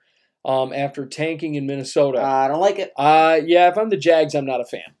coordinator after tanking in Minnesota. I don't like it. Yeah, if I'm the Jags, I'm not a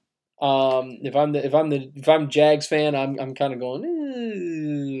fan. If I'm Jags fan, I'm kind of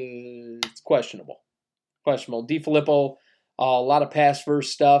going. It's questionable. DiFilippo, a lot of pass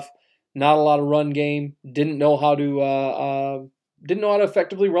first stuff, not a lot of run game. Didn't know how to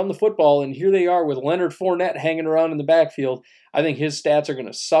effectively run the football, and here they are with Leonard Fournette hanging around in the backfield. I think his stats are going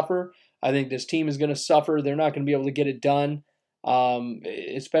to suffer. I think this team is going to suffer. They're not going to be able to get it done,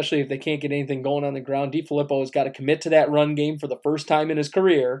 especially if they can't get anything going on the ground. DiFilippo has got to commit to that run game for the first time in his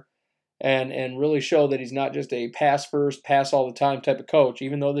career and really show that he's not just a pass first, pass all the time type of coach.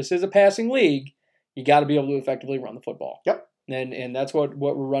 Even though this is a passing league, you got to be able to effectively run the football. Yep. and that's what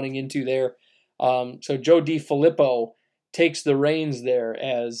we're running into there. So Joe DiFilippo takes the reins there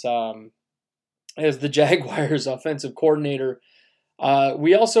as the Jaguars' offensive coordinator.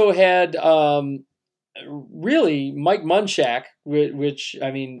 We also had really Mike Munchak, which,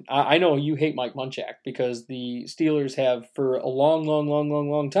 I mean, I know you hate Mike Munchak because the Steelers have for a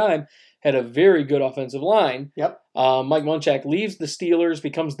long time had a very good offensive line. Yep. Mike Munchak leaves the Steelers,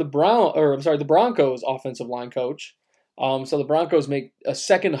 becomes the Broncos offensive line coach. So the Broncos make a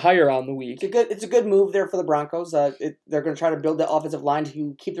second hire on the week. It's a good move there for the Broncos. They're going to try to build that offensive line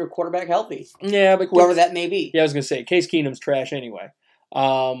to keep their quarterback healthy. Yeah, but whoever that may be. Yeah, I was going to say Case Keenum's trash anyway.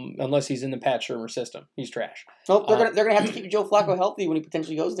 Unless he's in the Pat Shurmur system, he's trash. So they're gonna have to keep Joe Flacco healthy when he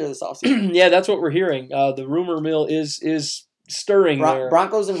potentially goes there this offseason. Yeah, that's what we're hearing. The rumor mill is stirring there.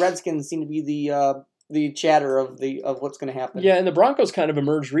 Broncos and Redskins seem to be the chatter of what's going to happen. Yeah, and the Broncos kind of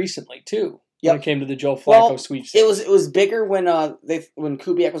emerged recently too. When it came to the Joe Flacco sweepstakes. It was bigger when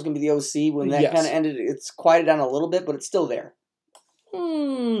Kubiak was going to be the OC. When that kind of ended, it's quieted down a little bit, but it's still there.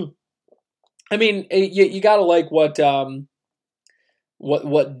 I mean, you got to like what John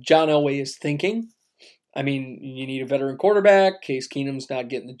Elway is thinking. I mean, you need a veteran quarterback. Case Keenum's not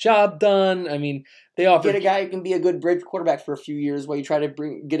getting the job done. I mean, they offer get a guy who can be a good bridge quarterback for a few years while you try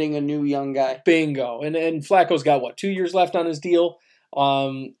to getting a new young guy. Bingo. And Flacco's got 2 years left on his deal.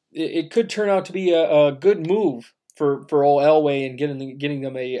 It could turn out to be a good move for old Elway and getting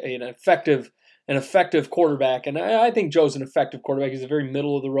them an effective quarterback. And I think Joe's an effective quarterback. He's a very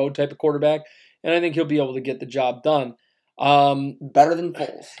middle of the road type of quarterback, and I think he'll be able to get the job done. Better than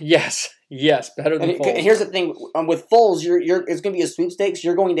Foles. Yes, better than Foles. Here's the thing with Foles, it's going to be a sweepstakes.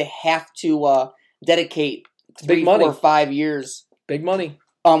 You're going to have to dedicate 3, 4, or 5 years. Big money.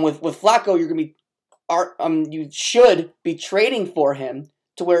 With Flacco, you're going to be you should be trading for him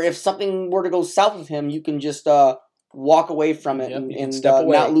to where if something were to go south with him, you can just walk away from it and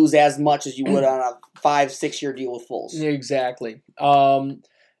not lose as much as you would on a 5-6 year deal with Foles. Exactly.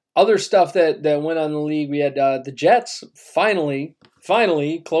 Other stuff that went on in the league, we had the Jets finally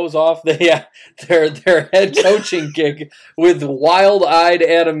close off their head coaching gig with wild-eyed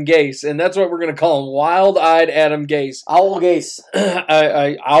Adam Gase, and that's what we're going to call him, wild-eyed Adam Gase. Owl Gase.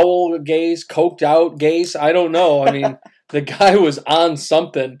 Owl Gase, coked out Gase, I don't know. I mean, the guy was on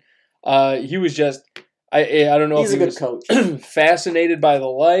something. He was just, I don't know if he was coach. Fascinated by the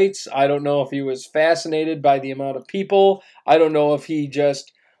lights. I don't know if he was fascinated by the amount of people. I don't know if he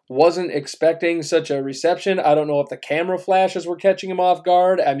just wasn't expecting such a reception. I don't know if the camera flashes were catching him off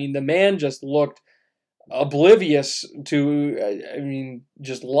guard. I mean, the man just looked oblivious to,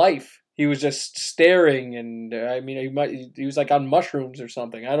 just life. He was just staring, and he was like on mushrooms or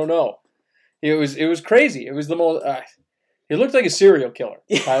something. I don't know. It was crazy. It was the most. He looked like a serial killer,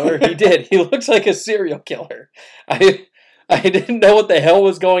 Tyler. He did. He looks like a serial killer. I didn't know what the hell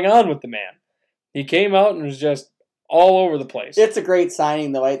was going on with the man. He came out and was just all over the place. It's a great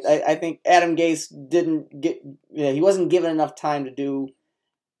signing, though. I think Adam Gase he wasn't given enough time to do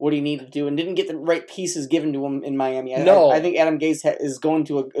what he needed to do, and didn't get the right pieces given to him in Miami. I think Adam Gase is going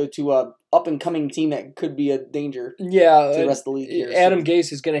to a up and coming team that could be a danger. To the rest of the league here. Adam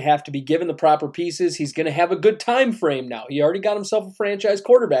Gase is going to have to be given the proper pieces. He's going to have a good time frame now. He already got himself a franchise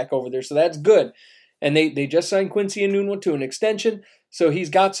quarterback over there, so that's good. And they just signed Quincy Enunwa to an extension, so he's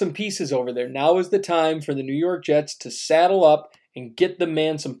got some pieces over there. Now is the time for the New York Jets to saddle up and get the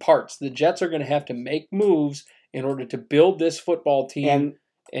man some parts. The Jets are going to have to make moves in order to build this football team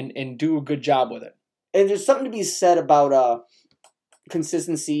and do a good job with it. And there's something to be said about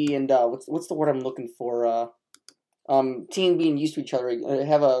consistency and what's the word I'm looking for? Team being used to each other,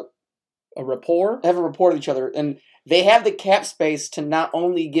 have a rapport. Have a rapport with each other, and they have the cap space to not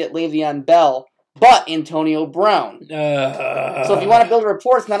only get Le'Veon Bell but Antonio Brown. So if you want to build a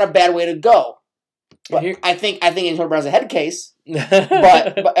rapport, it's not a bad way to go. But I think Antonio Brown's a head case.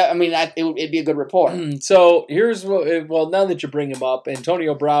 but it'd be a good rapport. So here's now that you bring him up,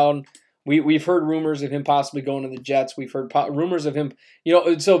 Antonio Brown. We've heard rumors of him possibly going to the Jets. We've heard rumors of him.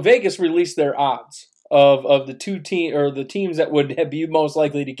 So Vegas released their odds of the the teams that would be most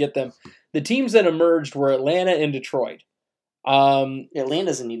likely to get them. The teams that emerged were Atlanta and Detroit. Atlanta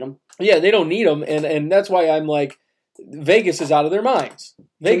doesn't need them. Yeah, they don't need them, and that's why I'm like, Vegas is out of their minds.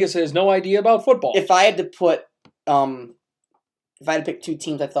 Vegas has no idea about football. If I had to pick two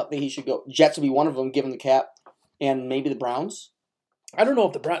teams, I thought that he should go. Jets would be one of them, given the cap, and maybe the Browns. I don't know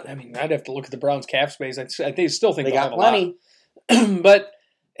if the Browns. I'd have to look at the Browns' cap space. I still think they got have plenty. But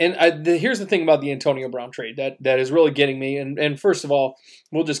here's the thing about the Antonio Brown trade that is really getting me. And first of all,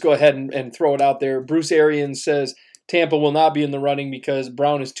 we'll just go ahead and throw it out there. Bruce Arians says Tampa will not be in the running because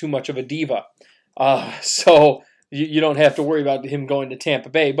Brown is too much of a diva. So You don't have to worry about him going to Tampa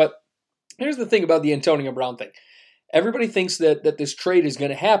Bay. But here's the thing about the Antonio Brown thing. Everybody thinks that this trade is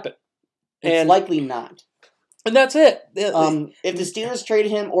going to happen. It's likely not. And that's it. If the Steelers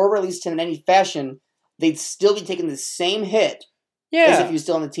traded him or released him in any fashion, they'd still be taking the same hit as if he was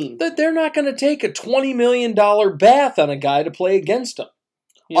still on the team. They're not going to take a $20 million bath on a guy to play against him.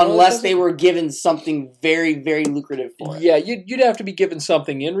 Unless they were given something very, very lucrative for it. Yeah, you'd have to be given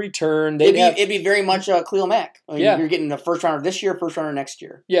something in return. It'd be very much Khalil Mack. You're getting a first rounder this year, first rounder next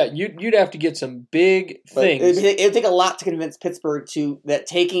year. Yeah, you'd have to get some big things. It'd take a lot to convince Pittsburgh that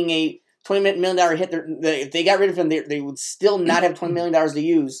taking a $20 million hit, if they got rid of him, they would still not have $20 million to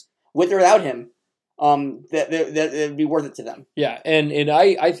use with or without him. That it'd be worth it to them. Yeah, and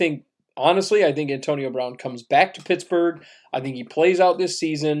I think, honestly, I think Antonio Brown comes back to Pittsburgh. I think he plays out this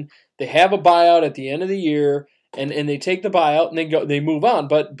season. They have a buyout at the end of the year, and they take the buyout and they move on.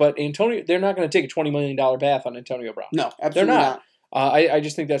 But Antonio, they're not going to take a $20 million bath on Antonio Brown. No, absolutely not. I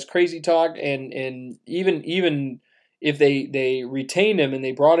just think that's crazy talk. And even if they retained him and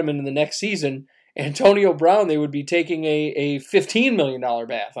they brought him into the next season, Antonio Brown, they would be taking a $15 million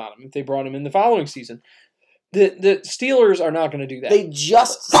bath on him if they brought him in the following season. The Steelers are not going to do that. They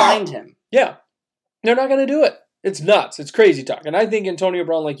just signed him. Yeah. They're not going to do it. It's nuts. It's crazy talk. And I think Antonio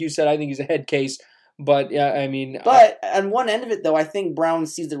Brown, like you said, I think he's a head case. But, yeah, I mean... But on one end of it, though, I think Brown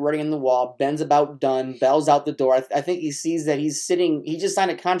sees the writing on the wall. Ben's about done. Bell's out the door. I think he sees that he's sitting... He just signed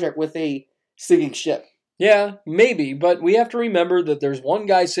a contract with a sinking ship. Yeah, maybe. But we have to remember that there's one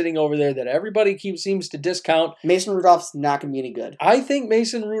guy sitting over there that everybody seems to discount. Mason Rudolph's not going to be any good. I think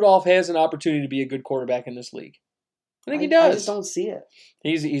Mason Rudolph has an opportunity to be a good quarterback in this league. I think he does. I just don't see it.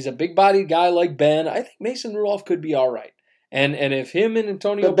 He's a big-bodied guy like Ben. I think Mason Rudolph could be all right. And if him and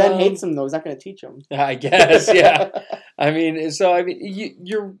Antonio Ben Brown, hates him, though. He's not going to teach him. I guess, yeah.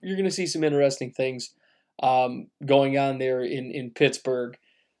 You're going to see some interesting things going on there in Pittsburgh.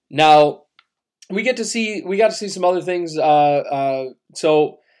 Now, we got to see some other things.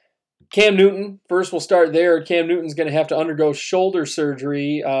 So Cam Newton, first we'll start there. Cam Newton's going to have to undergo shoulder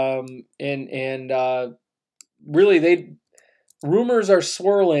surgery, and really, rumors are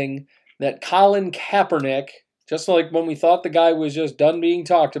swirling that Colin Kaepernick, just like when we thought the guy was just done being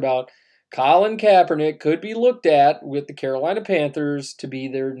talked about, Colin Kaepernick could be looked at with the Carolina Panthers to be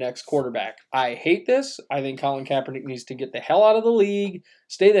their next quarterback. I hate this. I think Colin Kaepernick needs to get the hell out of the league,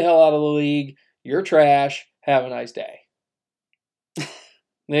 stay the hell out of the league. You're trash. Have a nice day.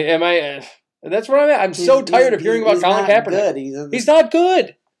 That's where I'm at. I'm so tired of hearing about Colin Kaepernick. He's not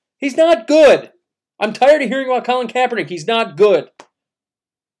good. He's not good. I'm tired of hearing about Colin Kaepernick. He's not good.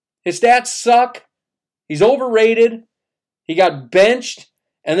 His stats suck. He's overrated. He got benched,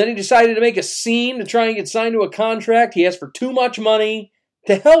 and then he decided to make a scene to try and get signed to a contract. He asked for too much money.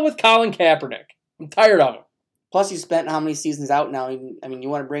 To hell with Colin Kaepernick. I'm tired of him. Plus, he spent how many seasons out now? I mean, you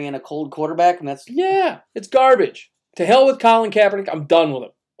want to bring in a cold quarterback, and that's... Yeah, it's garbage. To hell with Colin Kaepernick. I'm done with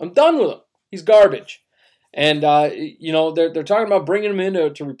him. He's garbage. And, they're talking about bringing him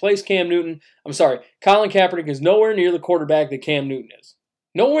in to replace Cam Newton. I'm sorry. Colin Kaepernick is nowhere near the quarterback that Cam Newton is.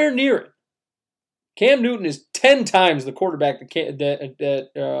 Nowhere near it. Cam Newton is 10 times the quarterback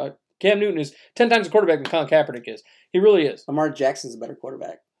that Cam Newton is 10 times the quarterback that Colin Kaepernick is. He really is. Lamar Jackson's a better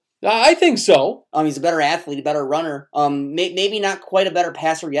quarterback. I think so. He's a better athlete, a better runner. Maybe not quite a better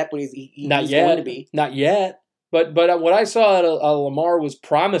passer yet, but he's going to be. Not yet. But what I saw at Lamar was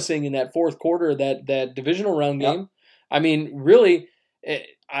promising in that fourth quarter, that divisional round game. Yep. I mean, really,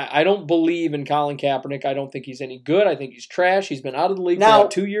 I don't believe in Colin Kaepernick. I don't think he's any good. I think he's trash. He's been out of the league for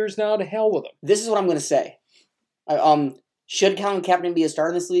about 2 years now. To hell with him. This is what I'm going to say. Should Colin Kaepernick be a starter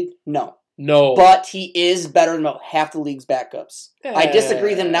in this league? No. But he is better than about half the league's backups. I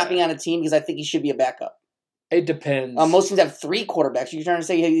disagree with him not being on a team because I think he should be a backup. It depends. Most teams have 3 quarterbacks. You're trying to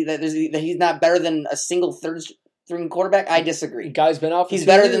say that he's not better than a single third-string quarterback? I disagree. The guy's been out for He's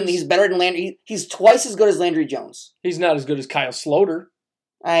better than Landry. He's twice as good as Landry Jones. He's not as good as Kyle Sloter.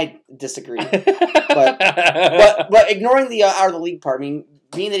 I disagree. but ignoring the out of the league part, I mean,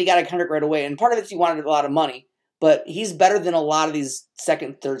 being that he got a contract right away, and part of it's he wanted a lot of money, but he's better than a lot of these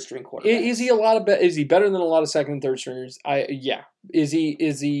second, third string quarterbacks. Is he better than a lot of second and third stringers? Yeah. Is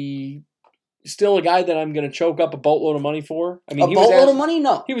he still a guy that I'm going to choke up a boatload of money for? I mean, boatload of money?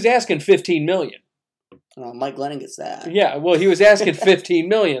 No. He was asking $15 million. Mike Glennon gets that. Yeah, well, he was asking $15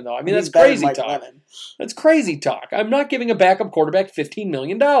 million, though. I mean, that's crazy talk. That's crazy talk. I'm not giving a backup quarterback $15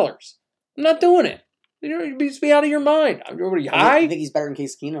 million. I'm not doing it. You just be out of your mind. I think he's better than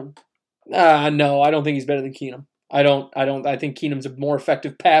Case Keenum. No, I don't think he's better than Keenum. I think Keenum's a more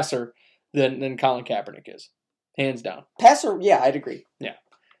effective passer than Colin Kaepernick is. Hands down. Passer, yeah, I'd agree. Yeah.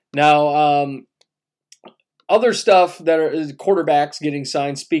 Now, Other stuff that are quarterbacks getting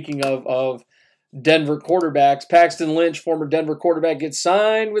signed. Speaking of Denver quarterbacks, Paxton Lynch, former Denver quarterback, gets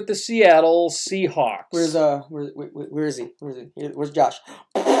signed with the Seattle Seahawks. Where is he? Where's Josh?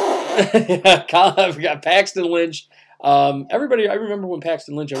 I've got Paxton Lynch. I remember when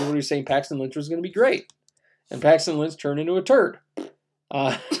Paxton Lynch, everybody was saying Paxton Lynch was going to be great. And Paxton Lynch turned into a turd.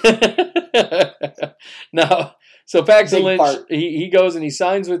 No. So Paxton Lynch, he goes and he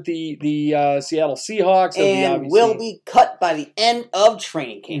signs with the Seattle Seahawks. And will be cut by the end of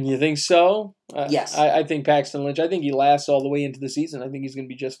training camp. You think so? Yes. I think Paxton Lynch, I think he lasts all the way into the season. I think he's going to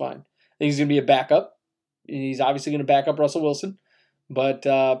be just fine. I think he's going to be a backup. He's obviously going to back up Russell Wilson. But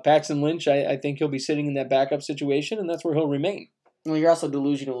Paxton Lynch, I think he'll be sitting in that backup situation, and that's where he'll remain. Well, you're also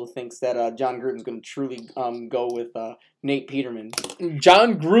delusional who thinks that John Gruden's going to truly go with Nate Peterman.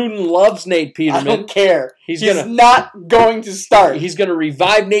 John Gruden loves Nate Peterman. I don't care. He's not going to start. He's going to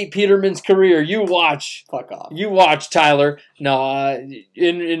revive Nate Peterman's career. You watch. Fuck off. You watch, Tyler. No,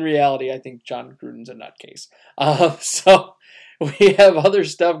 in reality, I think John Gruden's a nutcase. So we have other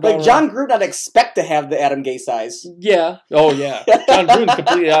stuff going on. But John Gruden, I'd expect to have the Adam Gase eyes. Yeah. Oh, yeah. John Gruden's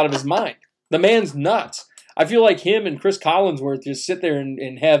completely out of his mind. The man's nuts. I feel like him and Chris Collinsworth just sit there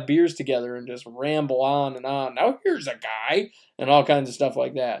and have beers together and just ramble on and on. Now here's a guy and all kinds of stuff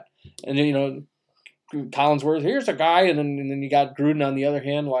like that. And then, Collinsworth, here's a guy, and then you got Gruden on the other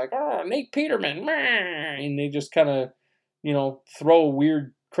hand, like, oh, Nate Peterman, and they just kind of, throw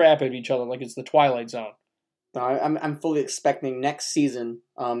weird crap at each other like it's the Twilight Zone. I'm fully expecting next season.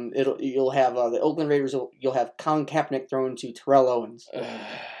 You'll have the Oakland Raiders. You'll have Colin Kaepernick thrown to Terrell Owens.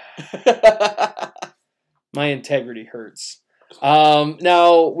 My integrity hurts.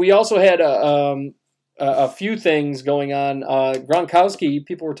 Now, we also had a few things going on. Gronkowski,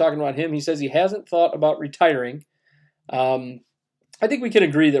 people were talking about him. He says he hasn't thought about retiring. I think we can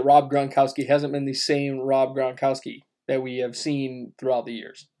agree that Rob Gronkowski hasn't been the same Rob Gronkowski that we have seen throughout the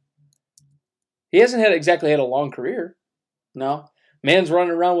years. He hasn't exactly had a long career. No. Man's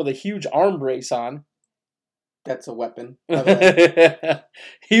running around with a huge arm brace on. That's a weapon. By the way.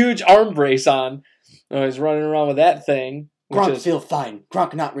 Huge arm brace on. He's running around with that thing. Gronk feel fine.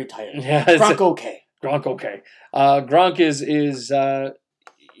 Gronk not retired. Yeah, Gronk okay. Gronk okay. Gronk is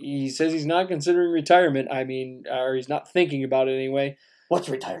he says he's not considering retirement. Or he's not thinking about it anyway. What's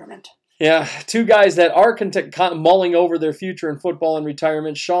retirement? Yeah, two guys that are mulling over their future in football and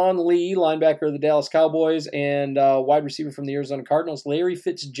retirement. Sean Lee, linebacker of the Dallas Cowboys, and wide receiver from the Arizona Cardinals, Larry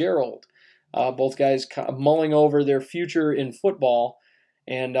Fitzgerald. Both guys mulling over their future in football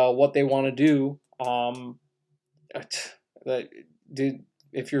and what they want to do.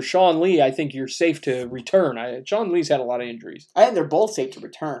 If you're Sean Lee, I think you're safe to return. Sean Lee's had a lot of injuries. I think they're both safe to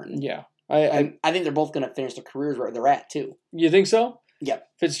return. Yeah. I think they're both going to finish their careers where they're at, too. You think so? Yep.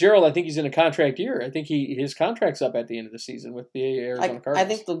 Fitzgerald, I think he's in a contract year. I think his contract's up at the end of the season with the Arizona Cardinals. I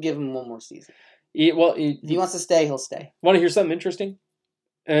think they'll give him one more season. If he wants to stay, he'll stay. Want to hear something interesting?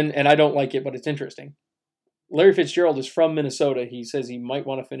 And I don't like it, but it's interesting. Larry Fitzgerald is from Minnesota. He says he might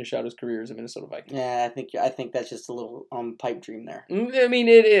want to finish out his career as a Minnesota Viking. Yeah, I think that's just a little pipe dream there.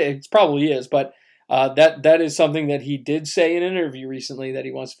 It probably is, but that is something that he did say in an interview recently, that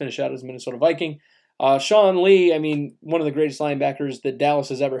he wants to finish out as a Minnesota Viking. Sean Lee, one of the greatest linebackers that Dallas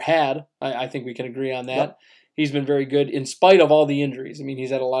has ever had. I think we can agree on that. Yep. He's been very good in spite of all the injuries. He's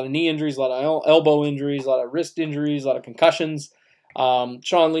had a lot of knee injuries, a lot of elbow injuries, a lot of wrist injuries, a lot of concussions.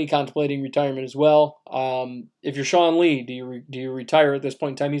 Sean Lee contemplating retirement as well. If you're Sean Lee, do you retire at this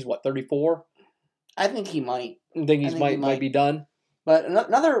point in time? He's 34? I think he might. I think he might be done. But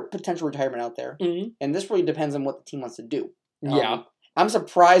another potential retirement out there, and this really depends on what the team wants to do. Yeah. I'm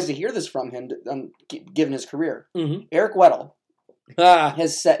surprised to hear this from him, given his career. Eric Weddle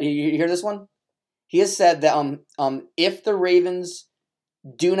has said, you hear this one? He has said that if the Ravens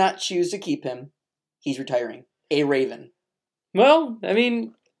do not choose to keep him, he's retiring. A Raven. Well,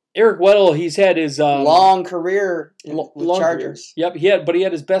 Eric Weddle, he's had his long career with Chargers. Career. Yep, he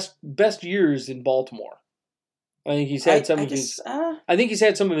had his best years in Baltimore. I think he's had I think he's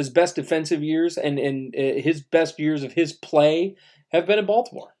had some of his best defensive years, and his best years of his play have been in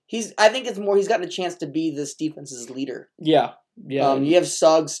Baltimore. I think it's more he's gotten a chance to be this defense's leader. Yeah. You have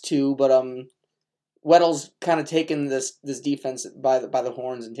Suggs too, but Weddle's kind of taken this defense by the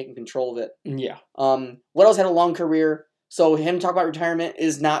horns and taking control of it. Yeah. Weddle's had a long career. So him talk about retirement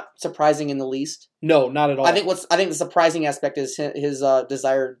is not surprising in the least. No, not at all. I think the surprising aspect is his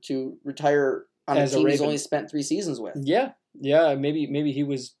desire to retire on a team he's only spent 3 seasons with. Yeah. Maybe he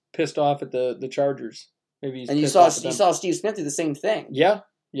was pissed off at the Chargers. Maybe you saw Steve Smith do the same thing. Yeah.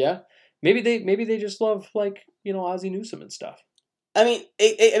 Maybe they just love Ozzie Newsome and stuff. I mean,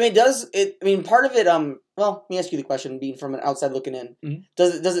 it does. I mean, part of it. Well, let me ask you the question, being from an outside looking in. Mm-hmm.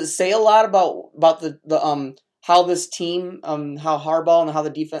 Does it say a lot about the how this team how Harbaugh and how the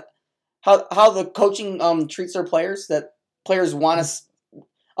defense how the coaching treats their players, that players want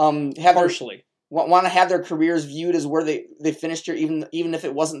to have partially want to have their careers viewed as where they finished here, even if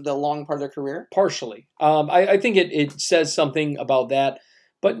it wasn't the long part of their career? Partially. I think it says something about that.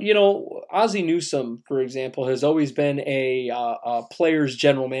 But, Ozzie Newsome, for example, has always been a player's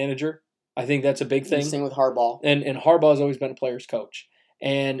general manager. I think that's a big thing. Same with Harbaugh. And Harbaugh has always been a player's coach.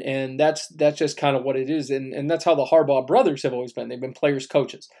 And that's just kind of what it is. And that's how the Harbaugh brothers have always been. They've been players'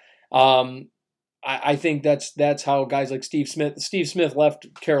 coaches. I think that's how guys like Steve Smith left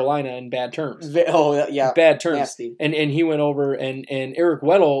Carolina in bad terms. Oh, yeah. Bad terms. Nasty. And he went over, and Eric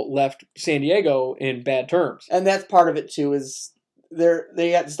Weddle left San Diego in bad terms. And that's part of it, too, is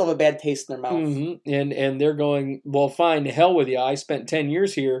they still have a bad taste in their mouth. Mm-hmm. And they're going, well, fine, to hell with you. I spent 10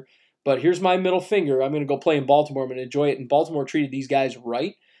 years here, but here's my middle finger. I'm going to go play in Baltimore. I'm going to enjoy it. And Baltimore treated these guys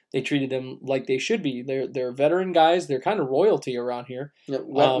right. They treated them like they should be. They're veteran guys. They're kind of royalty around here. Yep.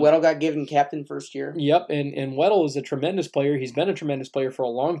 Weddle got given captain first year. Yep, and Weddle is a tremendous player. He's been a tremendous player for a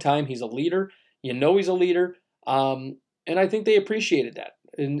long time. He's a leader. He's a leader. And I think they appreciated that.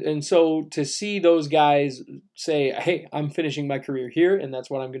 And so to see those guys say, hey, I'm finishing my career here, and that's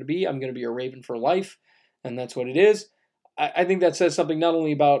what I'm going to be. I'm going to be a Raven for life, and that's what it is. I think that says something not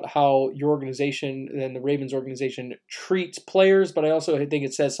only about how your organization and the Ravens organization treats players, but I also think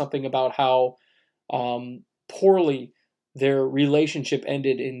it says something about how poorly their relationship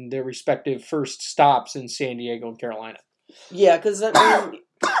ended in their respective first stops in San Diego and Carolina. Yeah, because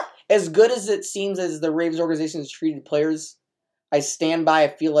as good as it seems as the Ravens organization has treated players, I stand by. I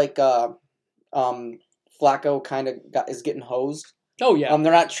feel like Flacco kind of is getting hosed. Oh yeah,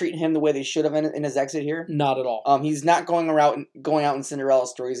 they're not treating him the way they should have in his exit here. Not at all. He's not going out in Cinderella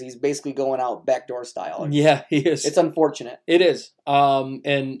stories. He's basically going out backdoor style. Yeah, he is. It's unfortunate. It is.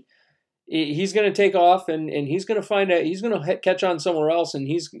 And he's going to take off, and he's going to find out. He's going to catch on somewhere else.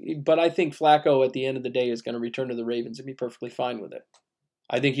 But I think Flacco at the end of the day is going to return to the Ravens and be perfectly fine with it.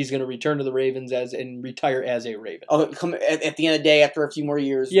 I think he's going to return to the Ravens and retire as a Raven. Oh, come at the end of the day after a few more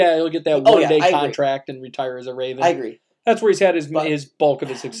years. Yeah, he'll get that one-day contract and retire as a Raven. I agree. That's where he's had his bulk of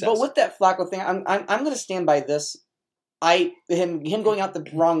his success. But with that Flacco thing, I'm going to stand by this. Him going out the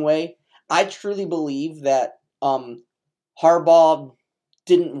wrong way. I truly believe that Harbaugh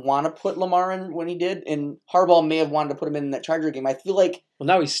didn't want to put Lamar in when he did, and Harbaugh may have wanted to put him in that Charger game. I feel like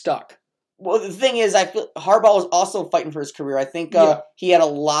now he's stuck. Well, the thing is, I feel Harbaugh was also fighting for his career. I think he had a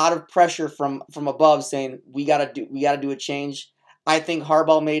lot of pressure from above, saying we gotta do a change. I think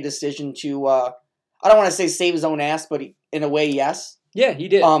Harbaugh made a decision to. I don't want to say save his own ass, but in a way, yes. Yeah, he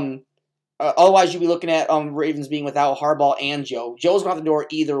did. Otherwise, you'd be looking at Ravens being without Harbaugh and Joe. Joe's going out the door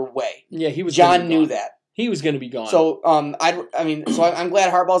either way. Yeah, he was. John knew that. He was going to be gone. So, I'm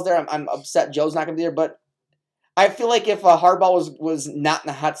glad Harbaugh's there. I'm upset Joe's not going to be there, but I feel like if Harbaugh was not in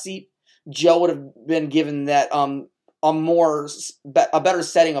the hot seat, Joe would have been given that a better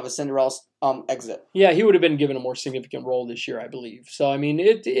setting of a Cinderella exit. Yeah, he would have been given a more significant role this year, I believe. So I mean,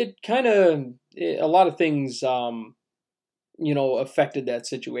 it kind of a lot of things affected that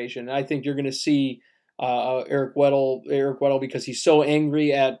situation. And I think you're going to see Eric Weddle, because he's so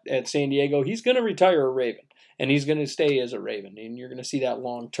angry at San Diego, he's going to retire a Raven. And he's going to stay as a Raven, and you're going to see that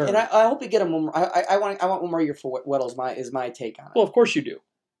long term. And I hope you get him one more. I want one more year for Weddle is my take on it. Well, of course you do.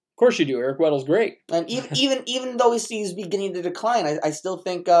 Of course you do. Eric Weddle's great. And even though he's beginning to decline, I still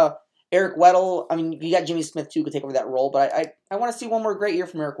think Eric Weddle. I mean, you got Jimmy Smith too could take over that role, but I want to see one more great year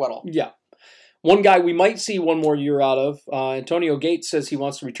from Eric Weddle. Yeah. One guy we might see one more year out of, Antonio Gates says he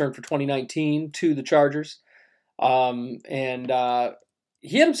wants to return for 2019 to the Chargers. And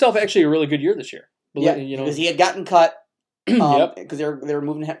he had himself actually a really good year this year. Yeah, because he had gotten cut Yep. because they were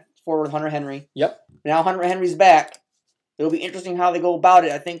moving forward with Hunter Henry. Yep. Now Hunter Henry's back. It'll be interesting how they go about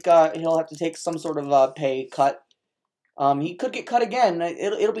it. I think he'll have to take some sort of pay cut. He could get cut again.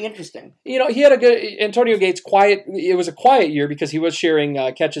 It'll be interesting. He had a good Antonio Gates quiet. It was a quiet year because he was sharing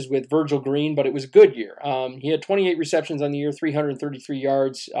catches with Virgil Green, but it was a good year. He had 28 receptions on the year, 333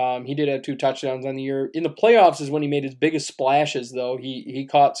 yards. He did have 2 touchdowns on the year. In the playoffs is when he made his biggest splashes, though. He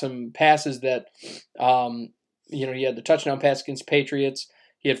caught some passes that, he had the touchdown pass against Patriots.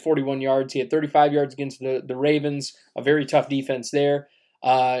 He had 41 yards. He had 35 yards against the Ravens, a very tough defense there.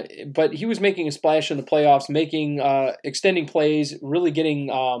 But he was making a splash in the playoffs, extending plays, really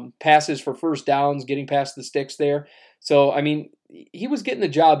getting passes for first downs, getting past the sticks there. So, I mean, he was getting the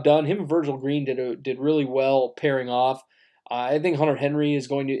job done. Him and Virgil Green did really well pairing off. I think Hunter Henry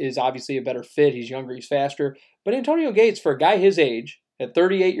is obviously a better fit. He's younger, he's faster. But Antonio Gates, for a guy his age, at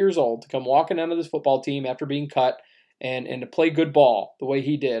 38 years old, to come walking onto this football team after being cut and to play good ball the way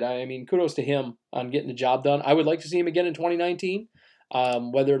he did, I mean, kudos to him on getting the job done. I would like to see him again in 2019.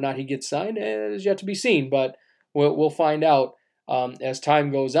 Whether or not he gets signed is yet to be seen, but we'll find out as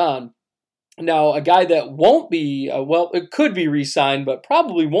time goes on. Now, a guy that won't be, it could be re-signed, but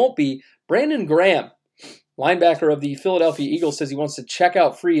probably won't be, Brandon Graham, linebacker of the Philadelphia Eagles, says he wants to check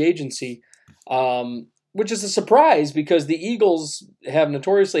out free agency, which is a surprise because the Eagles have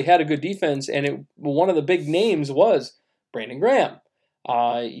notoriously had a good defense, and one of the big names was Brandon Graham.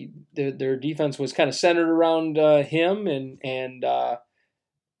 Their defense was kind of centered around him, and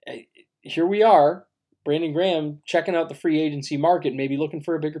here we are, Brandon Graham checking out the free agency market, maybe looking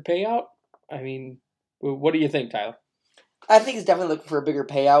for a bigger payout. I mean, what do you think, Tyler? I think he's definitely looking for a bigger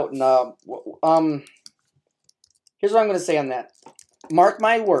payout, and here's what I'm going to say on that. Mark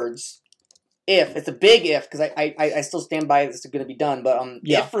my words. If it's a big if, because I still stand by this is going to be done, but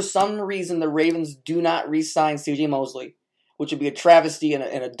if for some reason the Ravens do not re-sign C.J. Mosley, which would be a travesty and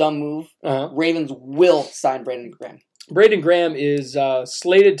a dumb move, Ravens will sign Brandon Graham. Brandon Graham is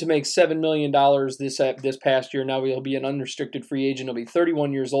slated to make $7 million this past year. Now he'll be an unrestricted free agent. He'll be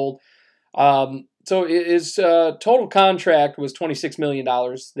 31 years old. So his total contract was $26 million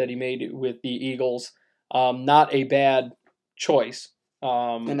that he made with the Eagles. Not a bad choice.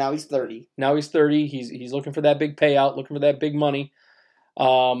 And now he's 30. Now he's 30. He's looking for that big payout, looking for that big money.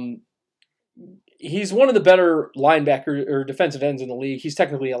 He's one of the better linebacker or defensive ends in the league. He's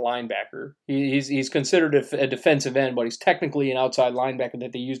technically a linebacker. He's considered a defensive end, but he's technically an outside linebacker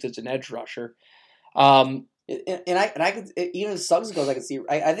that they used as an edge rusher. And I could, even if Suggs goes, I could see.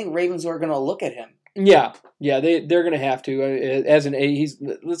 I think Ravens are going to look at him. Yeah, they're going to have to. As an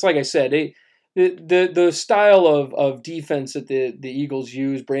it's like I said, the style of defense that the Eagles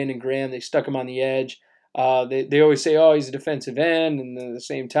use, Brandon Graham, they stuck him on the edge. They always say, oh, he's a defensive end, and at the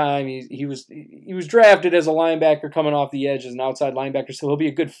same time, he was drafted as a linebacker coming off the edge as an outside linebacker, so he'll be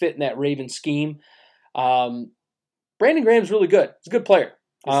a good fit in that Ravens scheme. Brandon Graham's really good. He's a good player.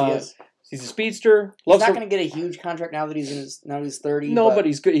 Yes, he is. He's a speedster. He's not going to get a huge contract now that he's 30. No, but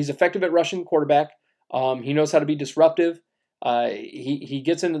he's good. He's effective at rushing quarterback. He knows how to be disruptive. He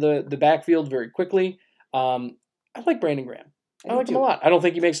gets into the backfield very quickly. I like Brandon Graham. I like him a lot. I don't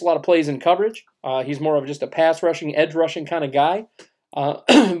think he makes a lot of plays in coverage. He's more of just a pass rushing, edge rushing kind of guy.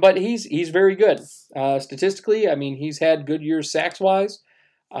 But he's very good. Statistically, I mean, he's had good years sacks wise.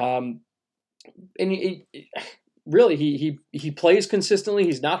 And he plays consistently.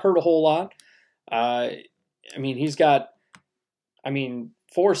 He's not hurt a whole lot. I mean, he's got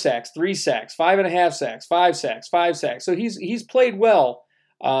 4 sacks, 3 sacks, 5.5 sacks, 5 sacks, 5 sacks. So he's played well,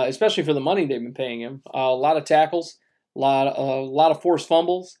 especially for the money they've been paying him. A lot of tackles, a lot of forced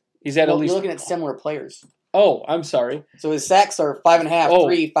fumbles. He's had at least. You're looking at similar players. Oh, I'm sorry. So his sacks are 5.5,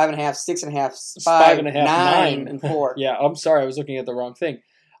 3, 5.5, 6.5, 5, 9, and 4. Yeah, I'm sorry. I was looking at the wrong thing.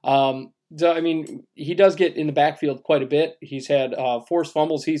 So, I mean, he does get in the backfield quite a bit. He's had forced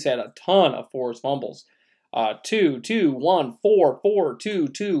fumbles. He's had a ton of forced fumbles. 2, 2, 1, 4, 4, 2,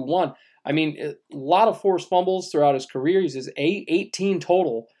 2, 1. I mean, a lot of forced fumbles throughout his career. He's 18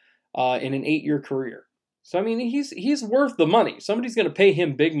 total in an 8-year career. So, I mean, he's worth the money. Somebody's going to pay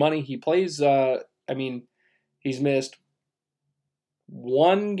him big money. He plays, he's missed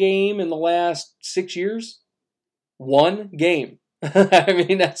 1 game in the last 6 years. 1 game. I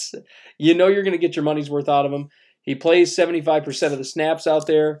mean, that's, you're going to get your money's worth out of him. He plays 75% of the snaps out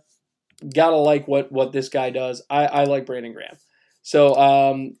there. Gotta like what this guy does. I like Brandon Graham.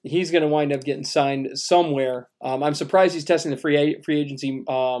 So he's going to wind up getting signed somewhere. I'm surprised he's testing the free agency.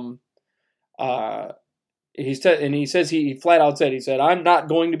 And he says he flat out said, I'm not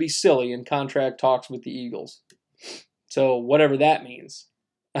going to be silly in contract talks with the Eagles. So whatever that means.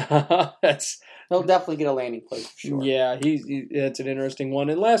 He'll definitely get a landing place for sure. Yeah, that's an interesting one.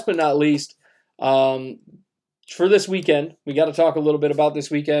 And last but not least, for this weekend, we got to talk a little bit about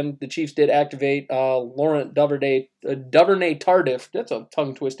this weekend. The Chiefs did activate Laurent Duvernay-Tardif. That's a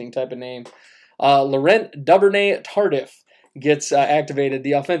tongue-twisting type of name. Laurent Duvernay-Tardif gets activated,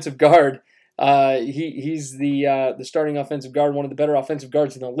 the offensive guard. He's the starting offensive guard, one of the better offensive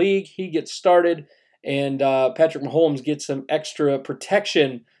guards in the league. He gets started, and Patrick Mahomes gets some extra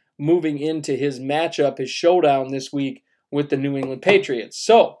protection moving into his matchup, his showdown this week with the New England Patriots.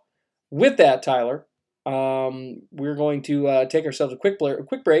 So, with that, Tyler, we're going to take ourselves a quick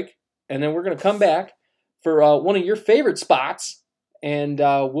break, and then we're going to come back for one of your favorite spots, and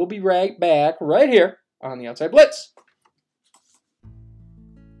we'll be right back right here on the Outside Blitz.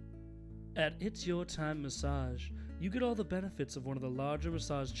 At It's Your Time Massage, You get all the benefits of one of the larger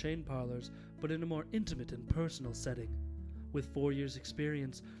massage chain parlors, but in a more intimate and personal setting. With 4 years'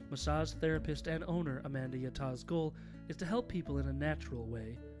 experience, massage therapist and owner Amanda Yatta's goal is to help people in a natural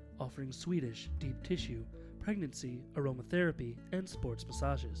way, offering Swedish, deep tissue, pregnancy, aromatherapy, and sports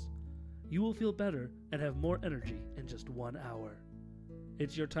massages. You will feel better and have more energy in just 1 hour.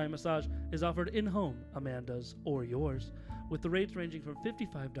 It's Your Time Massage is offered in-home, Amanda's or yours, with the rates ranging from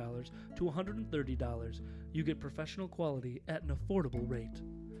 $55 to $130. You get professional quality at an affordable rate.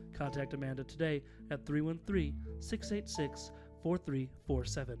 Contact Amanda today at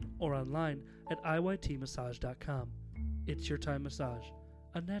 313-686-4347 or online at iytmassage.com. It's Your Time Massage,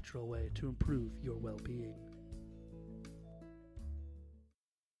 a natural way to improve your well-being.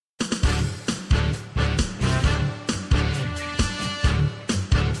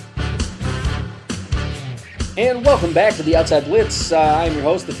 And welcome back to the Outside Blitz. I'm your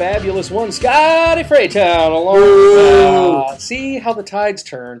host, the fabulous one, Scotty Fraytown. Along, see how the tides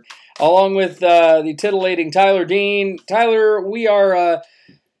turn. Along with the titillating Tyler Dean. Tyler, we are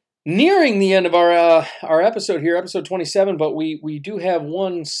nearing the end of our episode here, episode 27, but we do have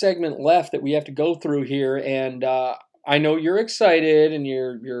one segment left that we have to go through here, and I know you're excited, and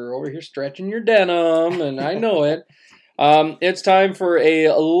you're over here stretching your denim, and I know it. It's time for a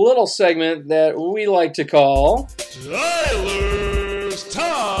little segment that we like to call Tyler's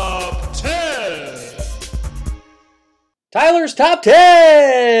Top 10. Tyler's Top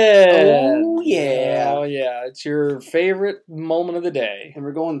 10! Oh, yeah. Oh, yeah. It's your favorite moment of the day. And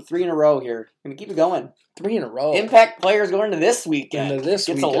we're going 3 in a row here. Going to keep it going. 3 in a row. Impact players going into this weekend. It's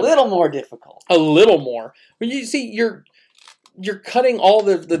a little more difficult. A little more. But you see, you're cutting all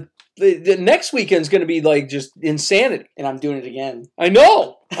the next weekend's going to be like just insanity. And I'm doing it again. I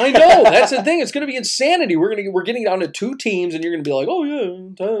know. That's the thing. It's going to be insanity. We're getting down to 2 teams, and you're going to be like, oh yeah,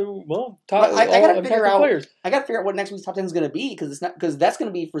 I got to figure out. Players. I got to figure out what next week's top 10 is going to be because that's going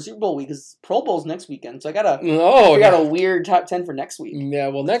to be for Super Bowl week. Because Pro Bowl's next weekend, so I got to figure out a weird top 10 for next week. Yeah,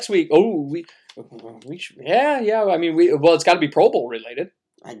 well, next week. Oh, we should, yeah. I mean, it's got to be Pro Bowl related.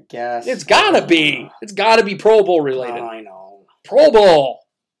 I guess it's got to be. It's got to be Pro Bowl related. Oh, I know. Pro Bowl.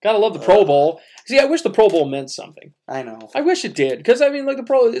 Gotta love the Pro Bowl. See, I wish the Pro Bowl meant something. I know. I wish it did. Because, I mean, like,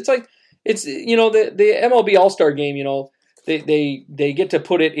 the MLB All-Star Game, they get to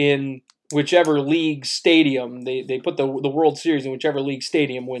put it in whichever league stadium. They put the World Series in whichever league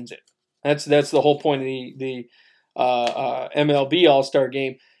stadium wins it. That's the whole point of the MLB All-Star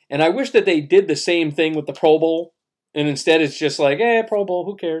Game. And I wish that they did the same thing with the Pro Bowl. And instead it's just like, Pro Bowl,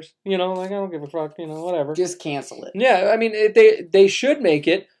 who cares? I don't give a fuck, whatever. Just cancel it. Yeah, I mean, they should make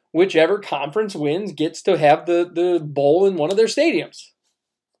it whichever conference wins gets to have the bowl in one of their stadiums.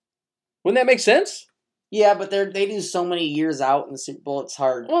 Wouldn't that make sense? Yeah, but they do so many years out in the Super Bowl, it's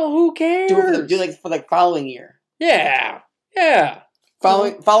hard. Well, who cares? Do it for the following year. Yeah.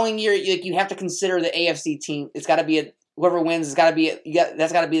 Following year, you have to consider the AFC team. It's got to be whoever wins. It's got to be you got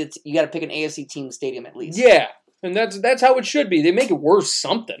to pick an AFC team stadium at least. Yeah. And that's how it should be. They make it worth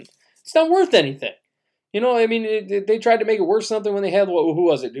something. It's not worth anything. I mean, they tried to make it worth something when they had, who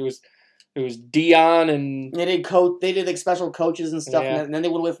was it? It was Dion and... They did like special coaches and stuff, and then they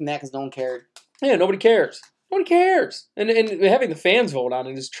went away from that because no one cared. Yeah, nobody cares. Nobody cares. And having the fans vote on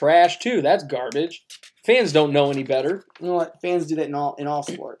it is trash, too. That's garbage. Fans don't know any better. You know what? Fans do that in all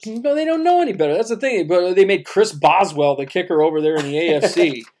sports. No, they don't know any better. That's the thing. But they made Chris Boswell the kicker over there in the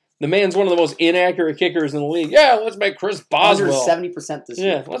AFC. The man's one of the most inaccurate kickers in the league. Yeah, let's make Chris Boswell. 70% this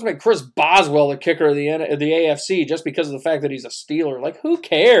year. Yeah, let's make Chris Boswell the kicker of the AFC just because of the fact that he's a Steeler. Like, who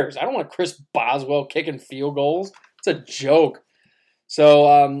cares? I don't want Chris Boswell kicking field goals. It's a joke.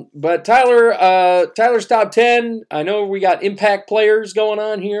 So, but Tyler's top 10. I know we got impact players going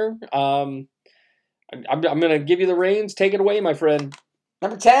on here. I'm going to give you the reins. Take it away, my friend.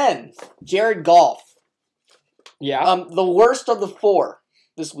 Number 10, Jared Goff. Yeah. The worst of the 4.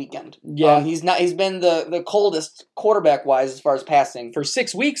 This weekend. Yeah. He's been the coldest quarterback-wise as far as passing. For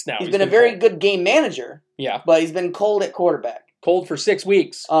 6 weeks now. He's been a very good game manager. Yeah. But he's been cold at quarterback. Cold for 6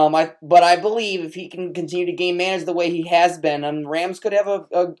 weeks. But I believe if he can continue to game manage the way he has been, Rams could have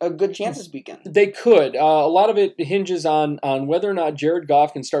a good chance this weekend. They could. A lot of it hinges on whether or not Jared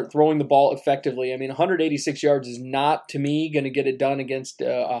Goff can start throwing the ball effectively. I mean, 186 yards is not, to me, going to get it done against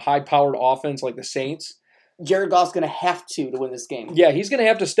a high-powered offense like the Saints. Jared Goff's going to have to win this game. Yeah, he's going to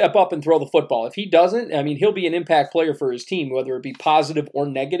have to step up and throw the football. If he doesn't, I mean, he'll be an impact player for his team, whether it be positive or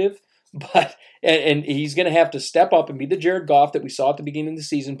negative. But and he's going to have to step up and be the Jared Goff that we saw at the beginning of the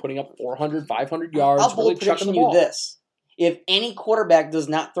season, putting up 400, 500 yards, I'll really chucking the ball. This. If any quarterback does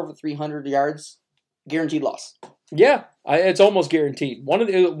not throw for 300 yards, guaranteed loss. Yeah, it's almost guaranteed. One of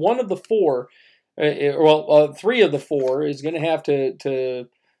the 4 Three of the four is going to have to.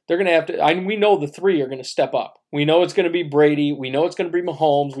 They're going to have to. We know the three are going to step up. We know it's going to be Brady. We know it's going to be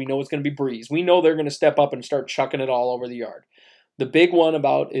Mahomes. We know it's going to be Breeze. We know they're going to step up and start chucking it all over the yard. The big one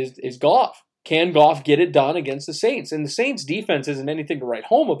about is Goff. Can Goff get it done against the Saints? And the Saints' defense isn't anything to write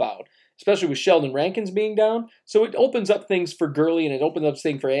home about, especially with Sheldon Rankins being down. So it opens up things for Gurley and it opens up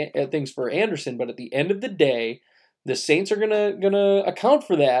things for Anderson. But at the end of the day, the Saints are gonna account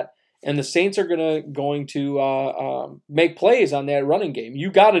for that, and the Saints are going to make plays on that running game.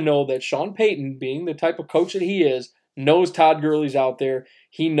 You got to know that Sean Payton, being the type of coach that he is, knows Todd Gurley's out there.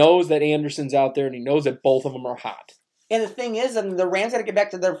 He knows that Anderson's out there, and he knows that both of them are hot. And the thing is, the Rams got to get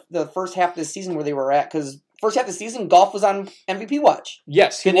back to the first half of the season where they were at, because first half of the season, Goff was on MVP watch.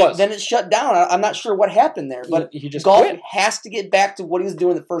 Yes, he was. Then it shut down. I'm not sure what happened there, but he just Goff quit. has to get back to what he was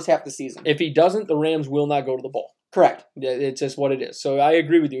doing the first half of the season. If he doesn't, the Rams will not go to the bowl. Correct. It's just what it is. So I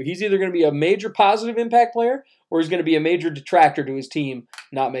agree with you. He's either going to be a major positive impact player, or he's going to be a major detractor to his team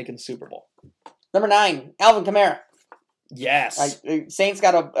not making the Super Bowl. Number 9, Alvin Kamara. Yes. Saints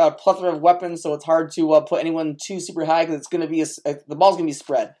got a plethora of weapons, so it's hard to put anyone too super high because it's going to be the ball's going to be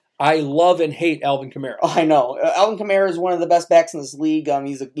spread. I love and hate Alvin Kamara. Oh, I know. Alvin Kamara is one of the best backs in this league.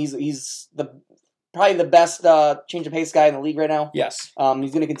 He's probably the best change of pace guy in the league right now. Yes.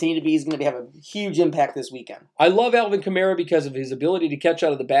 He's going to continue to be. He's going to have a huge impact this weekend. I love Alvin Kamara because of his ability to catch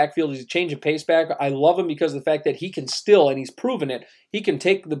out of the backfield. He's a change of pace back. I love him because of the fact that he can still, and he's proven it, he can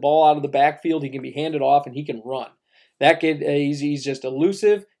take the ball out of the backfield, he can be handed off, and he can run. That kid, he's just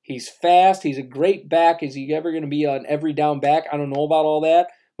elusive. He's fast. He's a great back. Is he ever going to be an every down back? I don't know about all that,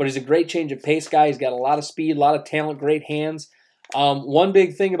 but he's a great change of pace guy. He's got a lot of speed, a lot of talent, great hands. One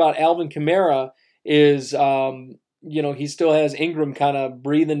big thing about Alvin Kamara is, he still has Ingram kind of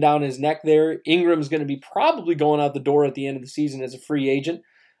breathing down his neck there. Ingram's going to be probably going out the door at the end of the season as a free agent.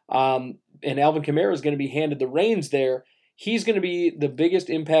 And Alvin Kamara is going to be handed the reins there. He's going to be the biggest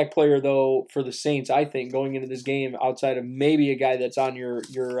impact player, though, for the Saints, I think, going into this game, outside of maybe a guy that's on your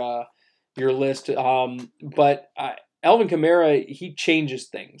list. But Alvin Kamara, he changes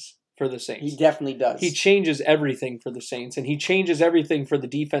things for the Saints. He definitely does. He changes everything for the Saints, and he changes everything for the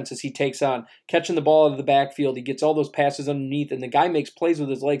defenses he takes on. Catching the ball out of the backfield, he gets all those passes underneath, and the guy makes plays with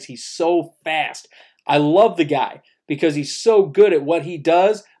his legs. He's so fast. I love the guy because he's so good at what he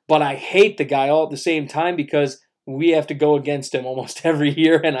does, but I hate the guy all at the same time because we have to go against him almost every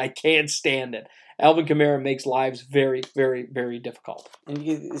year, and I can't stand it. Alvin Kamara makes lives very, very, very difficult. And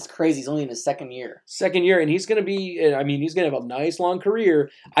it's crazy. He's only in his second year. And he's going to be, he's going to have a nice long career.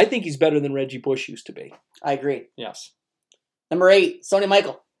 I think he's better than Reggie Bush used to be. I agree. Yes. Number 8, Sonny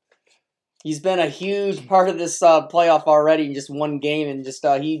Michael. He's been a huge part of this playoff already in just one game, and just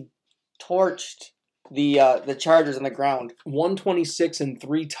he torched the Chargers on the ground. 126 and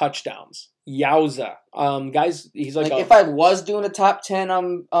 3 touchdowns. Yowza. Guys, he's like if I was doing a top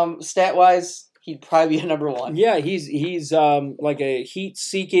 10 stat wise, he'd probably be a number 1. Yeah, he's like a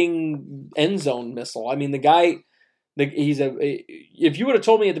heat-seeking end zone missile. I mean, the guy, if you would have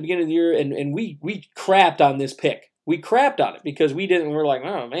told me at the beginning of the year, and we crapped on this pick. We crapped on it because we're like,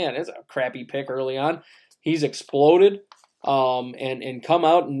 oh man, it's a crappy pick early on. He's exploded. And come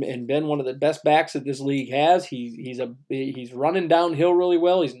out and been one of the best backs that this league has. He's running downhill really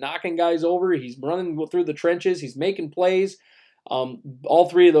well. He's knocking guys over. He's running through the trenches. He's making plays. All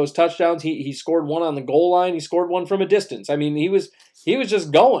 3 of those touchdowns, he scored one on the goal line. He scored one from a distance. I mean, he was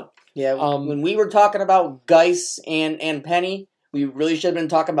just going. Yeah. When we were talking about Geis and Penny, we really should have been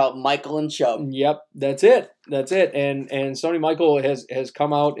talking about Michael and Chubb. Yep, that's it. And Sonny Michael has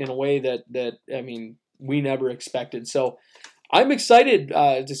come out in a way that we never expected. So I'm excited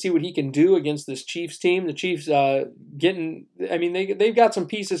to see what he can do against this Chiefs team. The Chiefs they've got some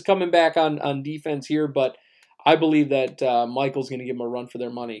pieces coming back on defense here, but I believe that Michael's going to give them a run for their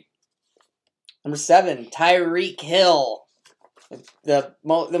money. Number 7, Tyreek Hill, the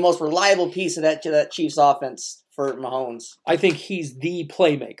most reliable piece of that Chiefs offense for Mahomes. I think he's the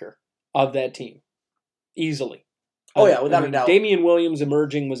playmaker of that team, easily. Oh yeah, without a doubt. Damian Williams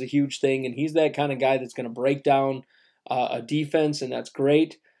emerging was a huge thing, and he's that kind of guy that's going to break down a defense, and that's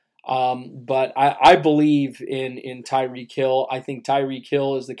great. But I believe in Tyreek Hill. I think Tyreek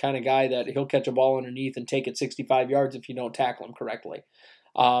Hill is the kind of guy that he'll catch a ball underneath and take it 65 yards if you don't tackle him correctly.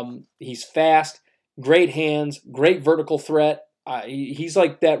 He's fast, great hands, great vertical threat. He's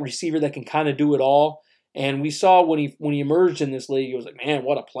like that receiver that can kind of do it all. And we saw when he emerged in this league, he was like, man,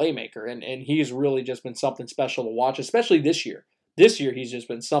 what a playmaker. And he's really just been something special to watch, especially this year. This year, he's just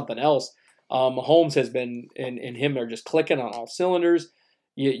been something else. Mahomes has been, and him are just clicking on all cylinders.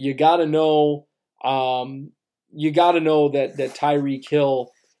 You got to know that Tyreek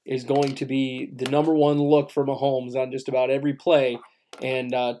Hill is going to be the number one look for Mahomes on just about every play.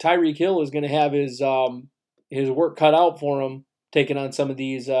 And Tyreek Hill is going to have his work cut out for him, taking on some of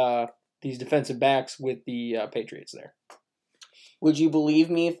these defensive backs with the Patriots there. Would you believe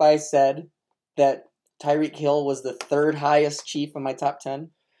me if I said that Tyreek Hill was the third highest Chief in my top 10?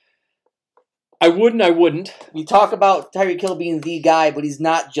 I wouldn't. We talk about Tyreek Hill being the guy, but he's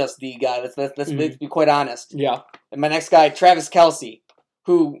not just the guy. Let's be quite honest. Yeah. And my next guy, Travis Kelce,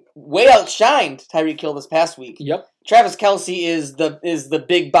 who way outshined Tyreek Hill this past week. Yep. Travis Kelce is the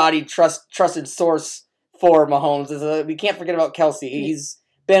big body trusted source for Mahomes. We can't forget about Kelce. He's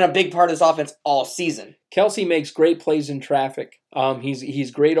been a big part of this offense all season. Kelce makes great plays in traffic.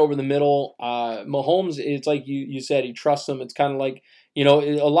 He's great over the middle. Mahomes, it's like you said, he trusts him. It's kind of like, a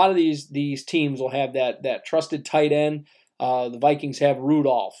lot of these teams will have that trusted tight end. The Vikings have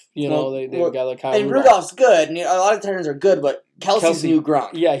Rudolph. They've got like Kyle and Rudolph's good. And a lot of tight ends are good, but Kelce's new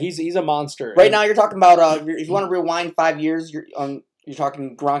Gronk. Yeah, he's a monster. Right now, you're talking about if you want to rewind 5 years, you're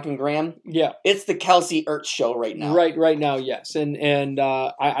talking Gronk and Graham. Yeah, it's the Kelce Ertz show right now. Right now, yes, and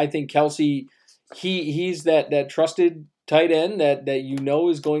I think Kelce, he's that trusted tight end that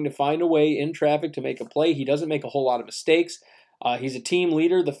is going to find a way in traffic to make a play. He doesn't make a whole lot of mistakes. He's a team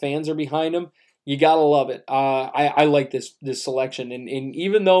leader. The fans are behind him. You gotta love it. I like this selection, and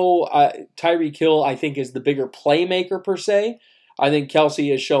even though Tyreek Hill I think is the bigger playmaker per se, I think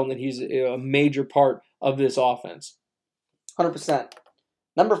Kelce has shown that he's a major part of this offense. 100%.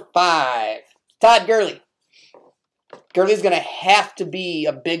 Number 5, Todd Gurley. Gurley's gonna have to be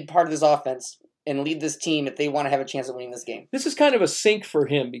a big part of this offense and lead this team if they want to have a chance at winning this game. This is kind of a sink for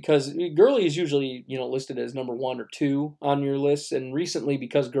him because Gurley is usually, listed as number 1 or 2 on your list, and recently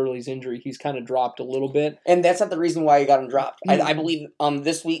because Gurley's injury, he's kind of dropped a little bit. And that's not the reason why he got him dropped. I believe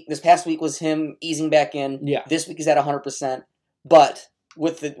this past week was him easing back in. Yeah. This week he's at 100%. But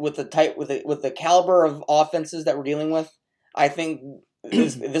with the caliber of offenses that we're dealing with, I think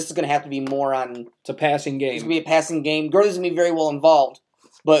this is going to have to be more on. It's a passing game. It's going to be a passing game. Gurley's going to be very well involved.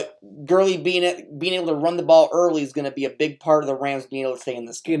 But Gurley being able to run the ball early is going to be a big part of the Rams being able to stay in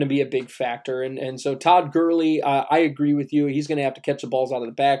this game. Going to be a big factor. And so Todd Gurley, I agree with you. He's going to have to catch the balls out of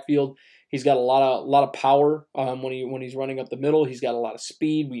the backfield. He's got a lot of power when he's running up the middle. He's got a lot of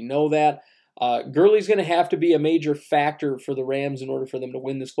speed. We know that. Gurley's going to have to be a major factor for the Rams in order for them to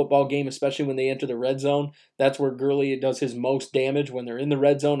win this football game, especially when they enter the red zone. That's where Gurley does his most damage when they're in the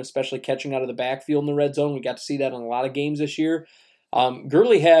red zone, especially catching out of the backfield in the red zone. We got to see that in a lot of games this year.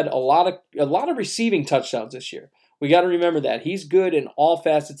 Gurley had a lot of receiving touchdowns this year. We got to remember that. He's good in all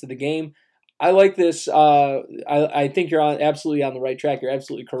facets of the game. I like this. I think you're absolutely on the right track. You're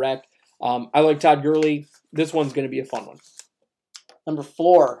absolutely correct. I like Todd Gurley. This one's going to be a fun one. Number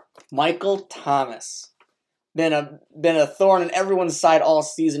 4, Michael Thomas. Been a thorn in everyone's side all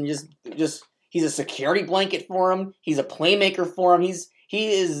season. Just he's a security blanket for him. He's a playmaker for him.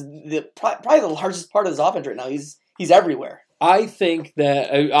 He is probably the largest part of his offense right now. He's everywhere. I think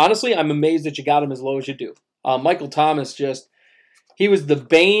that, honestly, I'm amazed that you got him as low as you do. Michael Thomas he was the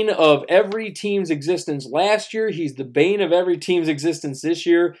bane of every team's existence last year. He's the bane of every team's existence this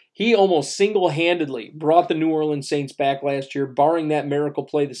year. He almost single-handedly brought the New Orleans Saints back last year. Barring that miracle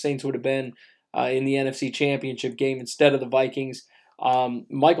play, the Saints would have been in the NFC Championship game instead of the Vikings.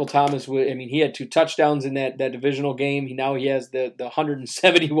 Michael Thomas, he had 2 touchdowns in that divisional game. Now he has the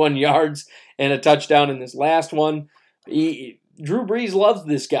 171 yards and a touchdown in this last one. Drew Brees loves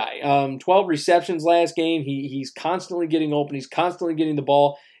this guy. 12 receptions last game. He's constantly getting open. He's constantly getting the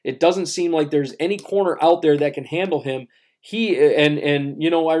ball. It doesn't seem like there's any corner out there that can handle him.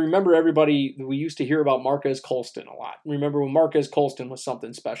 I remember everybody, we used to hear about Marquez Colston a lot. Remember when Marquez Colston was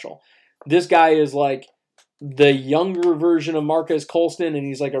something special. This guy is like the younger version of Marquez Colston, and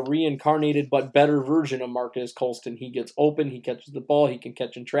he's like a reincarnated but better version of Marquez Colston. He gets open. He catches the ball. He can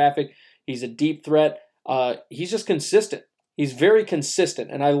catch in traffic. He's a deep threat. He's just consistent. He's very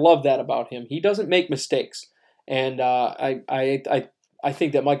consistent, and I love that about him. He doesn't make mistakes, and I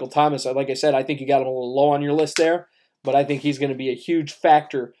think that Michael Thomas, like I said, I think you got him a little low on your list there, but I think he's going to be a huge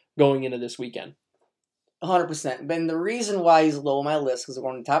factor going into this weekend. 100%. And the reason why he's low on my list is we're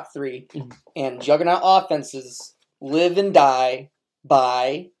going to top 3, and juggernaut offenses live and die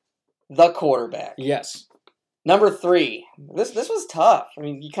by the quarterback. Yes. Number 3. This was tough.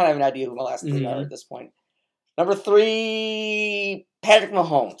 You kind of have an idea who my last 3 are at this point. Number 3, Patrick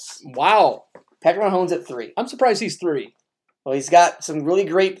Mahomes. Wow. Patrick Mahomes at 3. I'm surprised he's 3. Well, he's got some really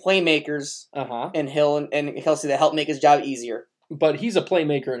great playmakers in Hill and Kelce that help make his job easier. But he's a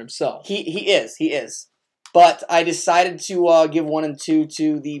playmaker in himself. He is. But I decided to give 1 and 2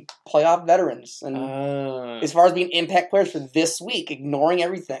 to the playoff veterans. And as far as being impact players for this week, ignoring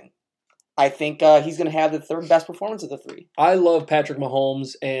everything, I think he's going to have the third best performance of the 3. I love Patrick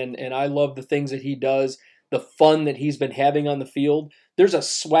Mahomes, and I love the things that he does, the fun that he's been having on the field. There's a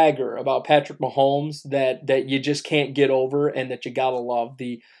swagger about Patrick Mahomes that you just can't get over, and that you gotta love.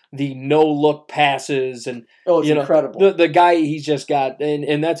 The no-look passes, and it's incredible. The guy he's just got,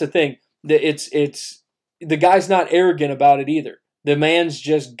 and that's the thing. It's the guy's not arrogant about it either. The man's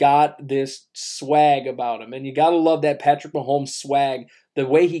just got this swag about him, and you gotta love that Patrick Mahomes swag. The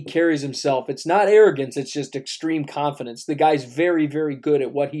way he carries himself, it's not arrogance, it's just extreme confidence. The guy's very, very good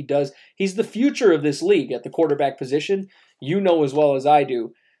at what he does. He's the future of this league at the quarterback position. You know as well as I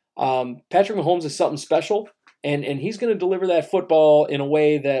do. Patrick Mahomes is something special, and he's going to deliver that football in a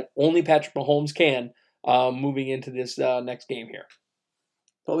way that only Patrick Mahomes can moving into this next game here.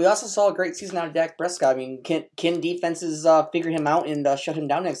 But we also saw a great season out of Dak Prescott. I mean, can defenses figure him out and shut him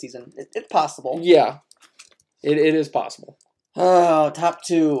down next season? It's possible. Yeah, it is possible. Oh, top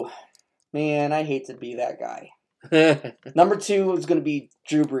 2. Man, I hate to be that guy. Number 2 is going to be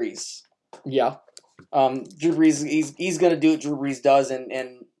Drew Brees. Yeah. Drew Brees, he's going to do what Drew Brees does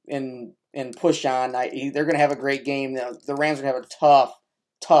and push on. They're going to have a great game. The Rams are going to have a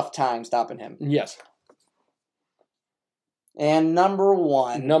tough time stopping him. Yes. And number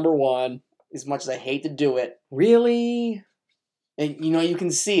 1. As much as I hate to do it. Really? And you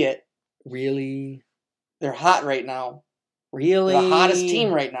can see it. Really? They're hot right now. Really? The hottest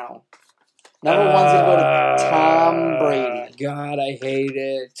team right now. Number 1's going to go to Tom Brady. God, I hate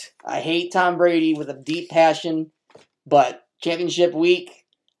it. I hate Tom Brady with a deep passion, but championship week,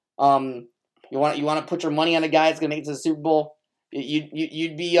 you want to put your money on a guy that's going to make it to the Super Bowl.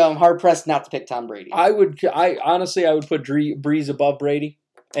 You'd be hard pressed not to pick Tom Brady. I would put Breeze above Brady,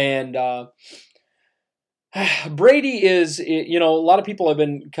 and Brady is, a lot of people have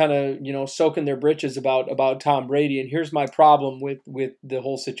been kind of, soaking their britches about Tom Brady, and here's my problem with the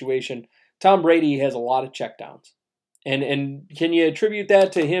whole situation. Tom Brady has a lot of checkdowns. And can you attribute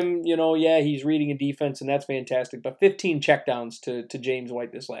that to him? He's reading a defense, and that's fantastic. But 15 checkdowns to James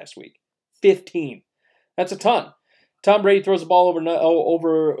White this last week. 15. That's a ton. Tom Brady throws the ball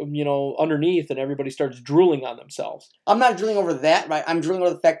over underneath, and everybody starts drooling on themselves. I'm not drooling over that, right? I'm drooling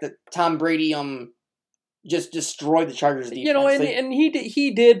over the fact that Tom Brady just destroyed the Chargers defense. And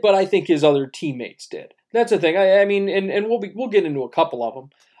he did, but I think his other teammates did. That's the thing. I mean, and we'll get into a couple of them,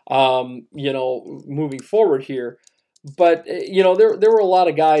 moving forward here. But there were a lot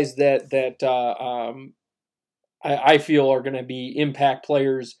of guys that I feel are going to be impact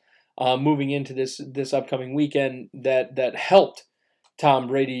players moving into this upcoming weekend that helped Tom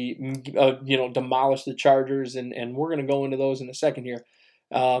Brady demolish the Chargers, and we're going to go into those in a second here.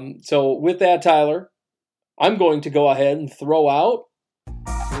 So with that, Tyler, I'm going to go ahead and throw out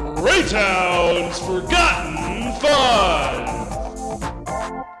Fraytown's Forgotten 5.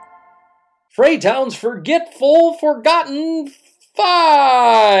 Fraytown's Forgotten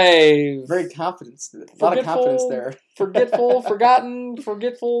 5. Very confident. A lot of confidence there. Forgetful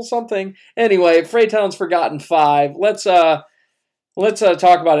something. Anyway, Fraytown's Forgotten 5. Let's talk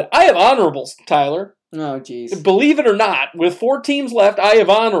about it. I have honorables, Tyler. Oh, jeez. Believe it or not, with 4 teams left, I have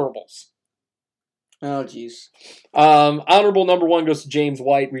honorables. Oh, jeez. Honorable number 1 goes to James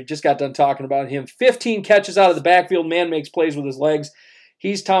White. We just got done talking about him. 15 catches out of the backfield. Man makes plays with his legs.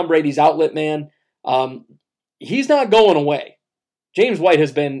 He's Tom Brady's outlet man. He's not going away. James White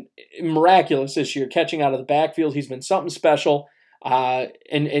has been miraculous this year, catching out of the backfield. He's been something special.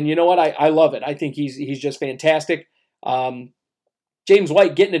 And you know what? I love it. I think he's just fantastic. James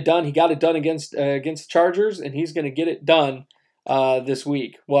White getting it done. He got it done against the Chargers, and he's going to get it done this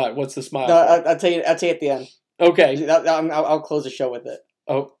week. What's the smile? No, I'll tell you at the end. Okay. I'll close the show with it.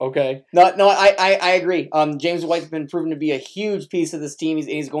 Oh, okay. No, I agree. James White's been proven to be a huge piece of this team.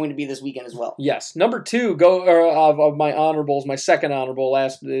 He's going to be this weekend as well. Yes. Number 2 of my honorables, my second honorable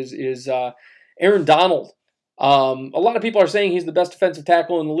is Aaron Donald. A lot of people are saying he's the best defensive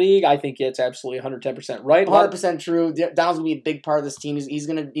tackle in the league. I think it's absolutely 110% right. 100% true. Donald's going to be a big part of this team. He's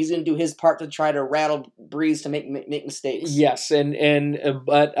going to do his part to try to rattle Breeze to make mistakes. Yes,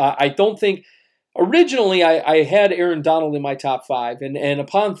 but I don't think. Originally, I had Aaron Donald in my top 5, and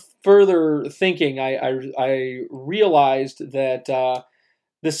upon further thinking, I realized that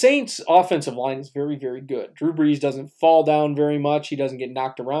the Saints' offensive line is very, very good. Drew Brees doesn't fall down very much. He doesn't get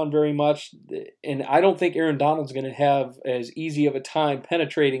knocked around very much, and I don't think Aaron Donald's going to have as easy of a time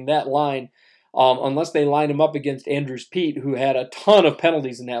penetrating that line unless they line him up against Andrews Pete, who had a ton of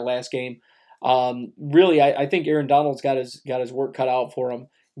penalties in that last game. Really, I think Aaron Donald's got his work cut out for him.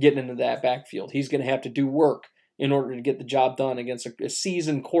 getting into that backfield. He's going to have to do work in order to get the job done against a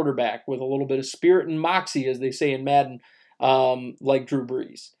seasoned quarterback with a little bit of spirit and moxie, as they say in Madden, like Drew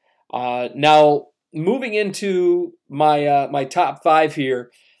Brees. Now, moving into my top 5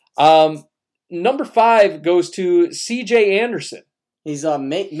 here, number 5 goes to C.J. Anderson. He's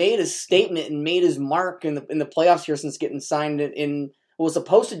made his statement and made his mark in the playoffs here since getting signed in what was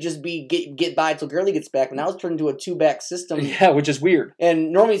supposed to just be get by until Gurley gets back, and now it's turned into a 2-back system. Yeah, which is weird.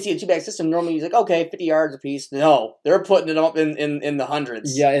 And normally you see a 2-back system, normally he's like, okay, 50 yards apiece. No, they're putting it up in the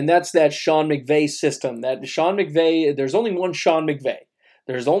hundreds. Yeah, and that's that Sean McVay system. That Sean McVay, there's only one Sean McVay.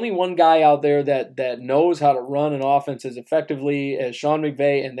 There's only one guy out there that knows how to run an offense as effectively as Sean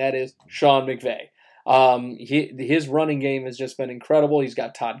McVay, and that is Sean McVay. His running game has just been incredible. He's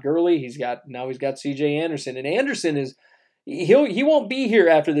got Todd Gurley. He's got C.J. Anderson, and Anderson is he won't be here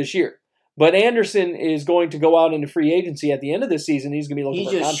after this year. But Anderson is going to go out into free agency at the end of this season. He's going to be looking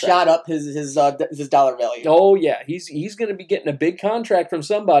for a contract. He just shot up his dollar value. Oh yeah, he's going to be getting a big contract from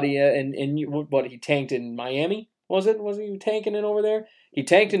somebody. What he tanked in Miami? Was he tanking in over there? He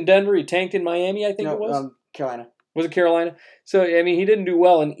tanked in Denver. He tanked in Miami. I think it was Carolina. Was it Carolina? So I mean, he didn't do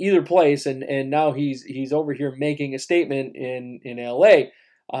well in either place, and now he's over here making a statement in L.A.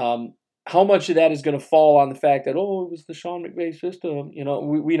 How much of that is going to fall on the fact that, it was the Sean McVay system?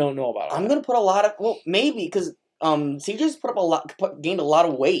 We don't know about it. I'm going to put a lot of, maybe, because CJ's gained a lot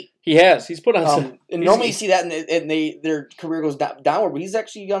of weight. He has. He's put on some. And normally you see that and their career goes downward, but he's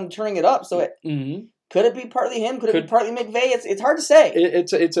actually turning it up. So could it be partly him? Could it be partly McVay? It's hard to say.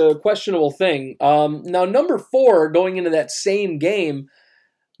 It's a questionable thing. Now, number 4, going into that same game,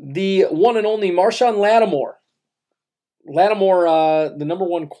 the one and only Marshawn Lattimore. Lattimore, the number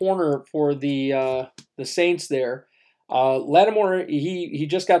 1 corner for the Saints there. Lattimore, he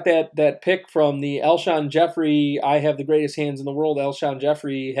just got that pick from the Alshon Jeffrey, I have the greatest hands in the world, Alshon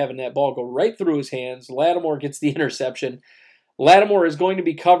Jeffrey having that ball go right through his hands. Lattimore gets the interception. Lattimore is going to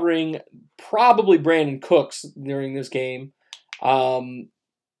be covering probably Brandon Cooks during this game. A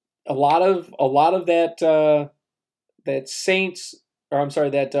lot of that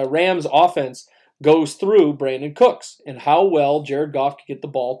Rams offense goes through Brandon Cooks and how well Jared Goff can get the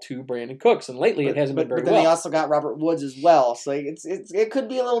ball to Brandon Cooks. And lately it hasn't been very well. But then they also got Robert Woods as well. So it could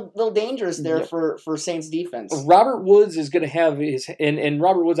be a little dangerous there for Saints defense. Robert Woods is going to have and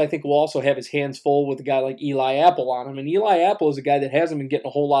Robert Woods I think will also have his hands full with a guy like Eli Apple on him. And Eli Apple is a guy that hasn't been getting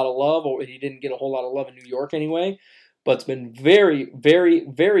a whole lot of love, or he didn't get a whole lot of love in New York anyway, but it's been very, very,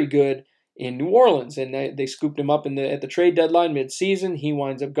 very good in New Orleans, and they scooped him up at the trade deadline mid-season. He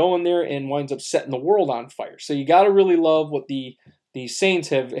winds up going there and winds up setting the world on fire. So you got to really love what the Saints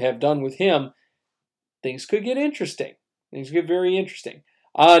have done with him. Things could get interesting. Things get very interesting.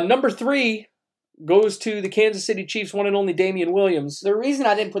 Number 3 goes to the Kansas City Chiefs, one and only Damian Williams. The reason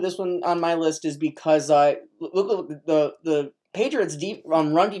I didn't put this one on my list is because look, the Patriots'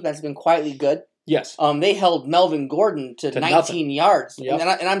 run defense has been quietly good. Yes. They held Melvin Gordon to 19 nothing. Yards. Yep.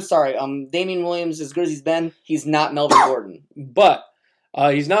 And I'm sorry, Damian Williams, as good as he's been, he's not Melvin Gordon. But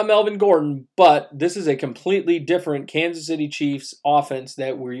he's not Melvin Gordon, but this is a completely different Kansas City Chiefs offense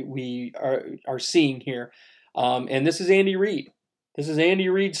that we are seeing here. And this is Andy Reid. This is Andy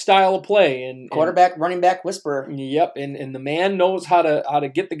Reid's style of play. And quarterback, running back whisperer. Yep, and the man knows how to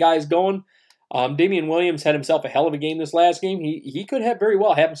get the guys going. Damian Williams had himself a hell of a game this last game. He could have very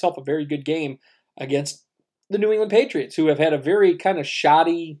well had himself a very good game against the New England Patriots, who have had a very kind of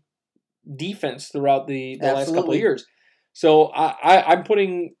shoddy defense throughout the last couple of years. So I'm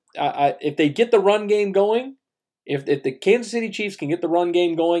putting if they get the run game going, if the Kansas City Chiefs can get the run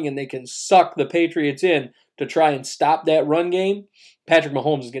game going and they can suck the Patriots in to try and stop that run game, Patrick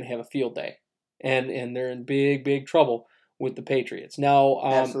Mahomes is going to have a field day, and they're in big, big trouble with the Patriots. Now,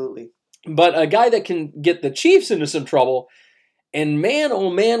 absolutely. But a guy that can get the Chiefs into some trouble, and man, oh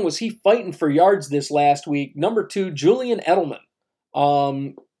man, was he fighting for yards this last week. Number 2, Julian Edelman.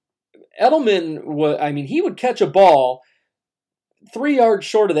 Edelman, he would catch a ball 3 yards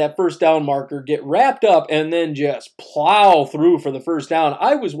short of that first down marker, get wrapped up, and then just plow through for the first down.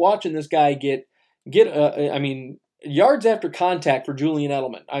 I was watching this guy get yards after contact for Julian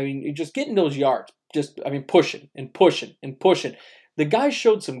Edelman. Just getting those yards, pushing and pushing and pushing. The guy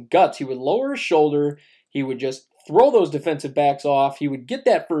showed some guts. He would lower his shoulder. He would just throw those defensive backs off. He would get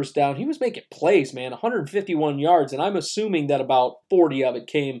that first down. He was making plays, man, 151 yards, and I'm assuming that about 40 of it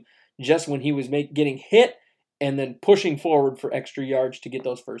came just when he was getting hit and then pushing forward for extra yards to get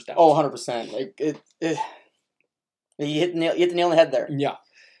those first downs. Oh, 100%. You hit the nail on the head there. Yeah.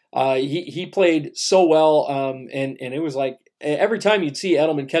 He played so well, and it was like every time you'd see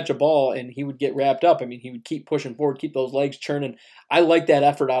Edelman catch a ball and he would get wrapped up, I mean, he would keep pushing forward, keep those legs churning. I like that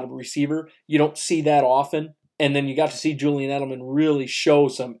effort out of a receiver. You don't see that often. And then you got to see Julian Edelman really show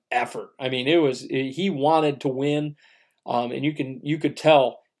some effort. I mean, he wanted to win, and you could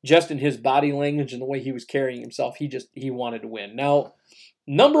tell just in his body language and the way he was carrying himself, he wanted to win. Now,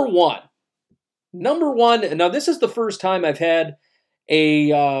 number one. Now this is the first time I've had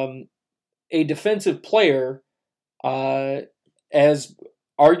a defensive player as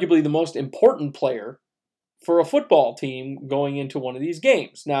arguably the most important player for a football team going into one of these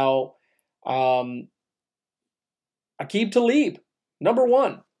games. Now, Aqib Talib, number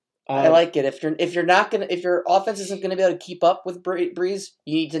one. I like it. If your offense isn't gonna be able to keep up with Breeze,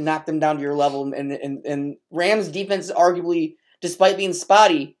 you need to knock them down to your level. And Rams defense, arguably, despite being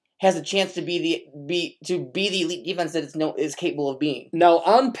spotty, has a chance to be the elite defense that is capable of being. Now,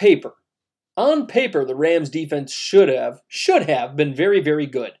 on paper, the Rams defense should have been very, very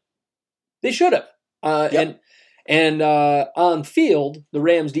good. They should have. And on field, the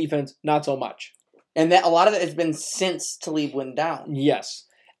Rams defense not so much. And that a lot of it has been since Talib went down. Yes.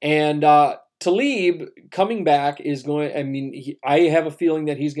 And Talib coming back is going. I mean, I have a feeling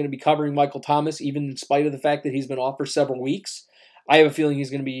that he's going to be covering Michael Thomas, even in spite of the fact that he's been off for several weeks. I have a feeling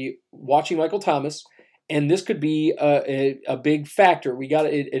he's going to be watching Michael Thomas, and this could be a big factor.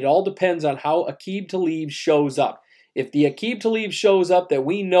 It all depends on how Aqib Talib shows up. If the Aqib Talib shows up that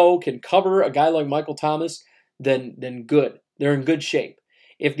we know can cover a guy like Michael Thomas, then good. They're in good shape.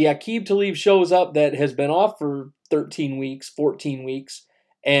 If the Aqib Talib shows up that has been off for 13 weeks, 14 weeks,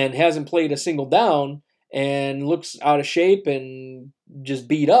 and hasn't played a single down and looks out of shape and just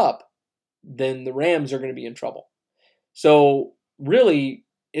beat up, then the Rams are going to be in trouble. So really,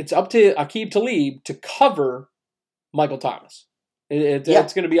 it's up to Aqib Talib to cover Michael Thomas.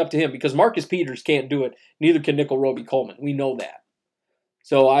 It's going to be up to him because Marcus Peters can't do it. Neither can Nickel Roby Coleman. We know that.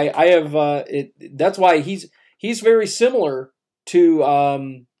 So I have that's why he's very similar to a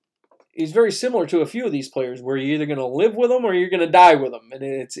few of these players where you're either going to live with them or you're going to die with them, and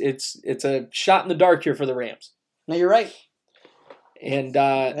it's a shot in the dark here for the Rams. No, you're right. And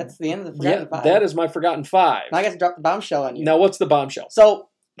that's the end of the Forgotten Five. That is my Forgotten Five. Now I got to drop the bombshell on you. Now, what's the bombshell? So,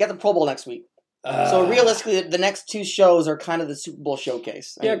 got the Pro Bowl next week. So, realistically, the next two shows are kind of the Super Bowl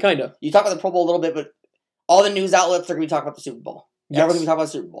showcase. Kind of. You talk about the Pro Bowl a little bit, but all the news outlets are going to be talking about the Super Bowl. Yes. Everyone's going to be talking about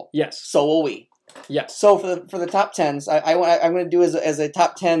the Super Bowl. Yes. So will we. Yes. So, for the top 10s, I'm going to do as a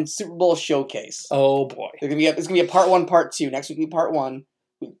top 10 Super Bowl showcase. Oh, boy. It's going to be a part 1, part 2. Next week will be part 1.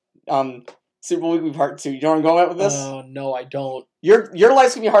 Super Bowl week will be part 2. You know where I'm going with this? Oh, no, I don't. Your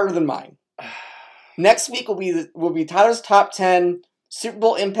life's going to be harder than mine. Next week will be Tyler's top 10 Super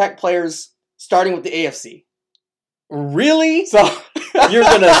Bowl impact players, starting with the AFC. Really? So you're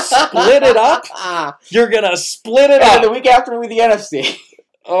going to split it up? You're going to split it up? And the week after will be the NFC.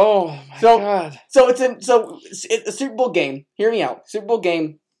 Oh, my God. So it's a Super Bowl game. Hear me out. Super Bowl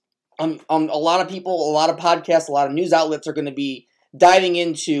game. A lot of people, a lot of podcasts, a lot of news outlets are going to be diving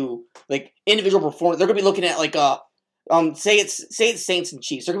into like individual performance. They're going to be looking at like say it's Saints and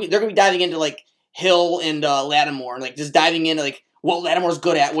Chiefs. They're going to be diving into like Hill and Lattimore, and like just diving into like what Lattimore's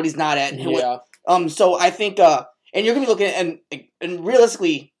good at, what he's not at. And so I think and you're going to be looking at and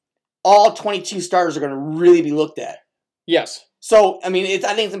realistically, all 22 starters are going to really be looked at. Yes. So I mean,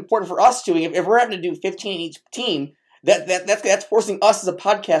 I think it's important for us to if we're having to do 15 in each team. That's forcing us as a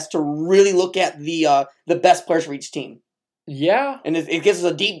podcast to really look at the best players for each team. Yeah. And it gives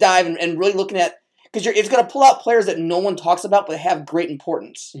us a deep dive and really looking at, because it's going to pull out players that no one talks about but have great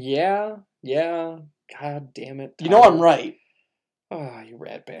importance. Yeah. God damn it. You know I'm right. Oh, you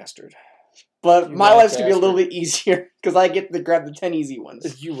rat bastard. But my life's going to be a little bit easier because I get to grab the 10 easy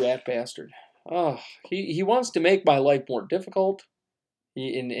ones. You rat bastard. Oh, he wants to make my life more difficult,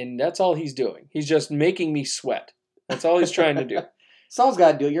 and that's all he's doing. He's just making me sweat. That's all he's trying to do. Someone's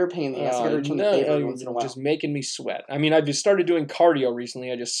got to do it. You're a pain in the ass. I got to return the favor once in a while. Just making me sweat. I mean, I've just started doing cardio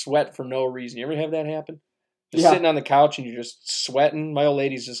recently. I just sweat for no reason. You ever have that happen? Just sitting on the couch and you're just sweating. My old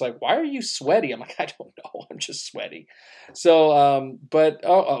lady's just like, "Why are you sweaty?" I'm like, "I don't know. I'm just sweaty." So,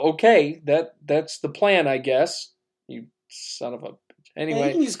 okay, that's the plan, I guess. You son of a. Anyway,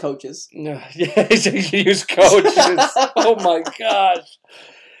 you can use coaches. Yeah, you can use coaches. Oh my gosh.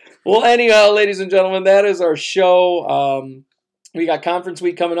 Well, anyhow, ladies and gentlemen, that is our show. We got conference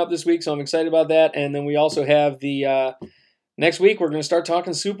week coming up this week, so I'm excited about that. And then we also have the next week, we're going to start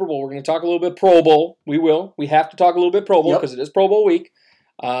talking Super Bowl. We're going to talk a little bit Pro Bowl. We will. We have to talk a little bit Pro Bowl because it is Pro Bowl week.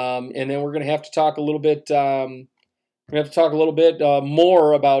 And then we're going to have to talk a little bit.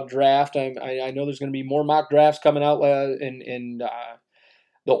 More about draft. I know there's going to be more mock drafts coming out, and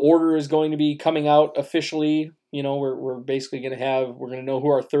The order is going to be coming out officially. We're basically going to we're going to know who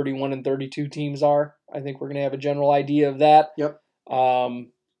our 31 and 32 teams are. I think we're going to have a general idea of that. Yep. Our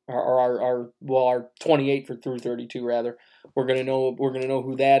 28 through 32 rather. We're going to know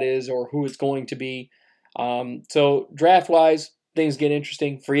who that is or who it's going to be. So draft wise, things get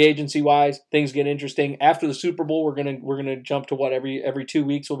interesting. Free agency wise, things get interesting. After the Super Bowl, we're gonna jump to what every 2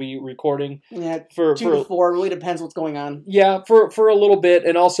 weeks we'll be recording. Yeah, for 2 to 4 really depends what's going on. Yeah, for a little bit,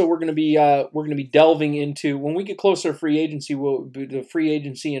 and also we're gonna be delving into when we get closer to free agency. The free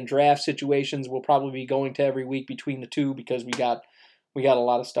agency and draft situations will probably be going to every week between the two because we got a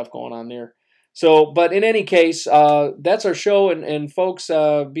lot of stuff going on there. So, but in any case, that's our show, and folks,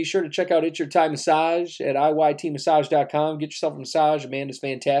 be sure to check out It's Your Time Massage at iytmassage.com. Get yourself a massage. Amanda's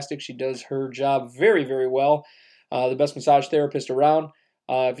fantastic. She does her job very, very well. The best massage therapist around.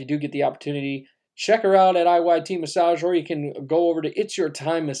 If you do get the opportunity, check her out at IYT Massage, or you can go over to It's Your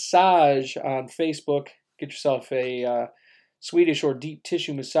Time Massage on Facebook. Get yourself a Swedish or deep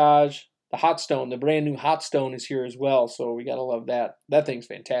tissue massage. The Hot Stone, the brand new Hot Stone is here as well, so we got to love that. That thing's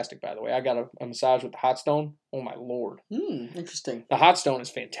fantastic, by the way. I got a massage with the Hot Stone. Oh, my Lord. Interesting. The Hot Stone is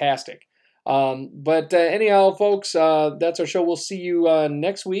fantastic. But anyhow, folks, that's our show. We'll see you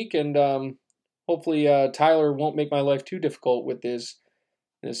next week, and hopefully Tyler won't make my life too difficult with this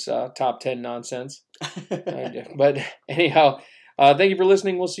top 10 nonsense. But anyhow, thank you for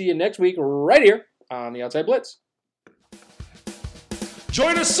listening. We'll see you next week right here on the Outside Blitz.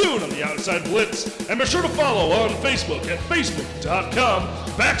 Join us soon on the Outside Blitz, and be sure to follow on Facebook at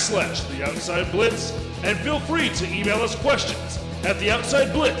facebook.com/The Outside Blitz, and feel free to email us questions at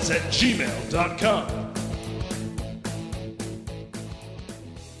theoutsideblitz@gmail.com.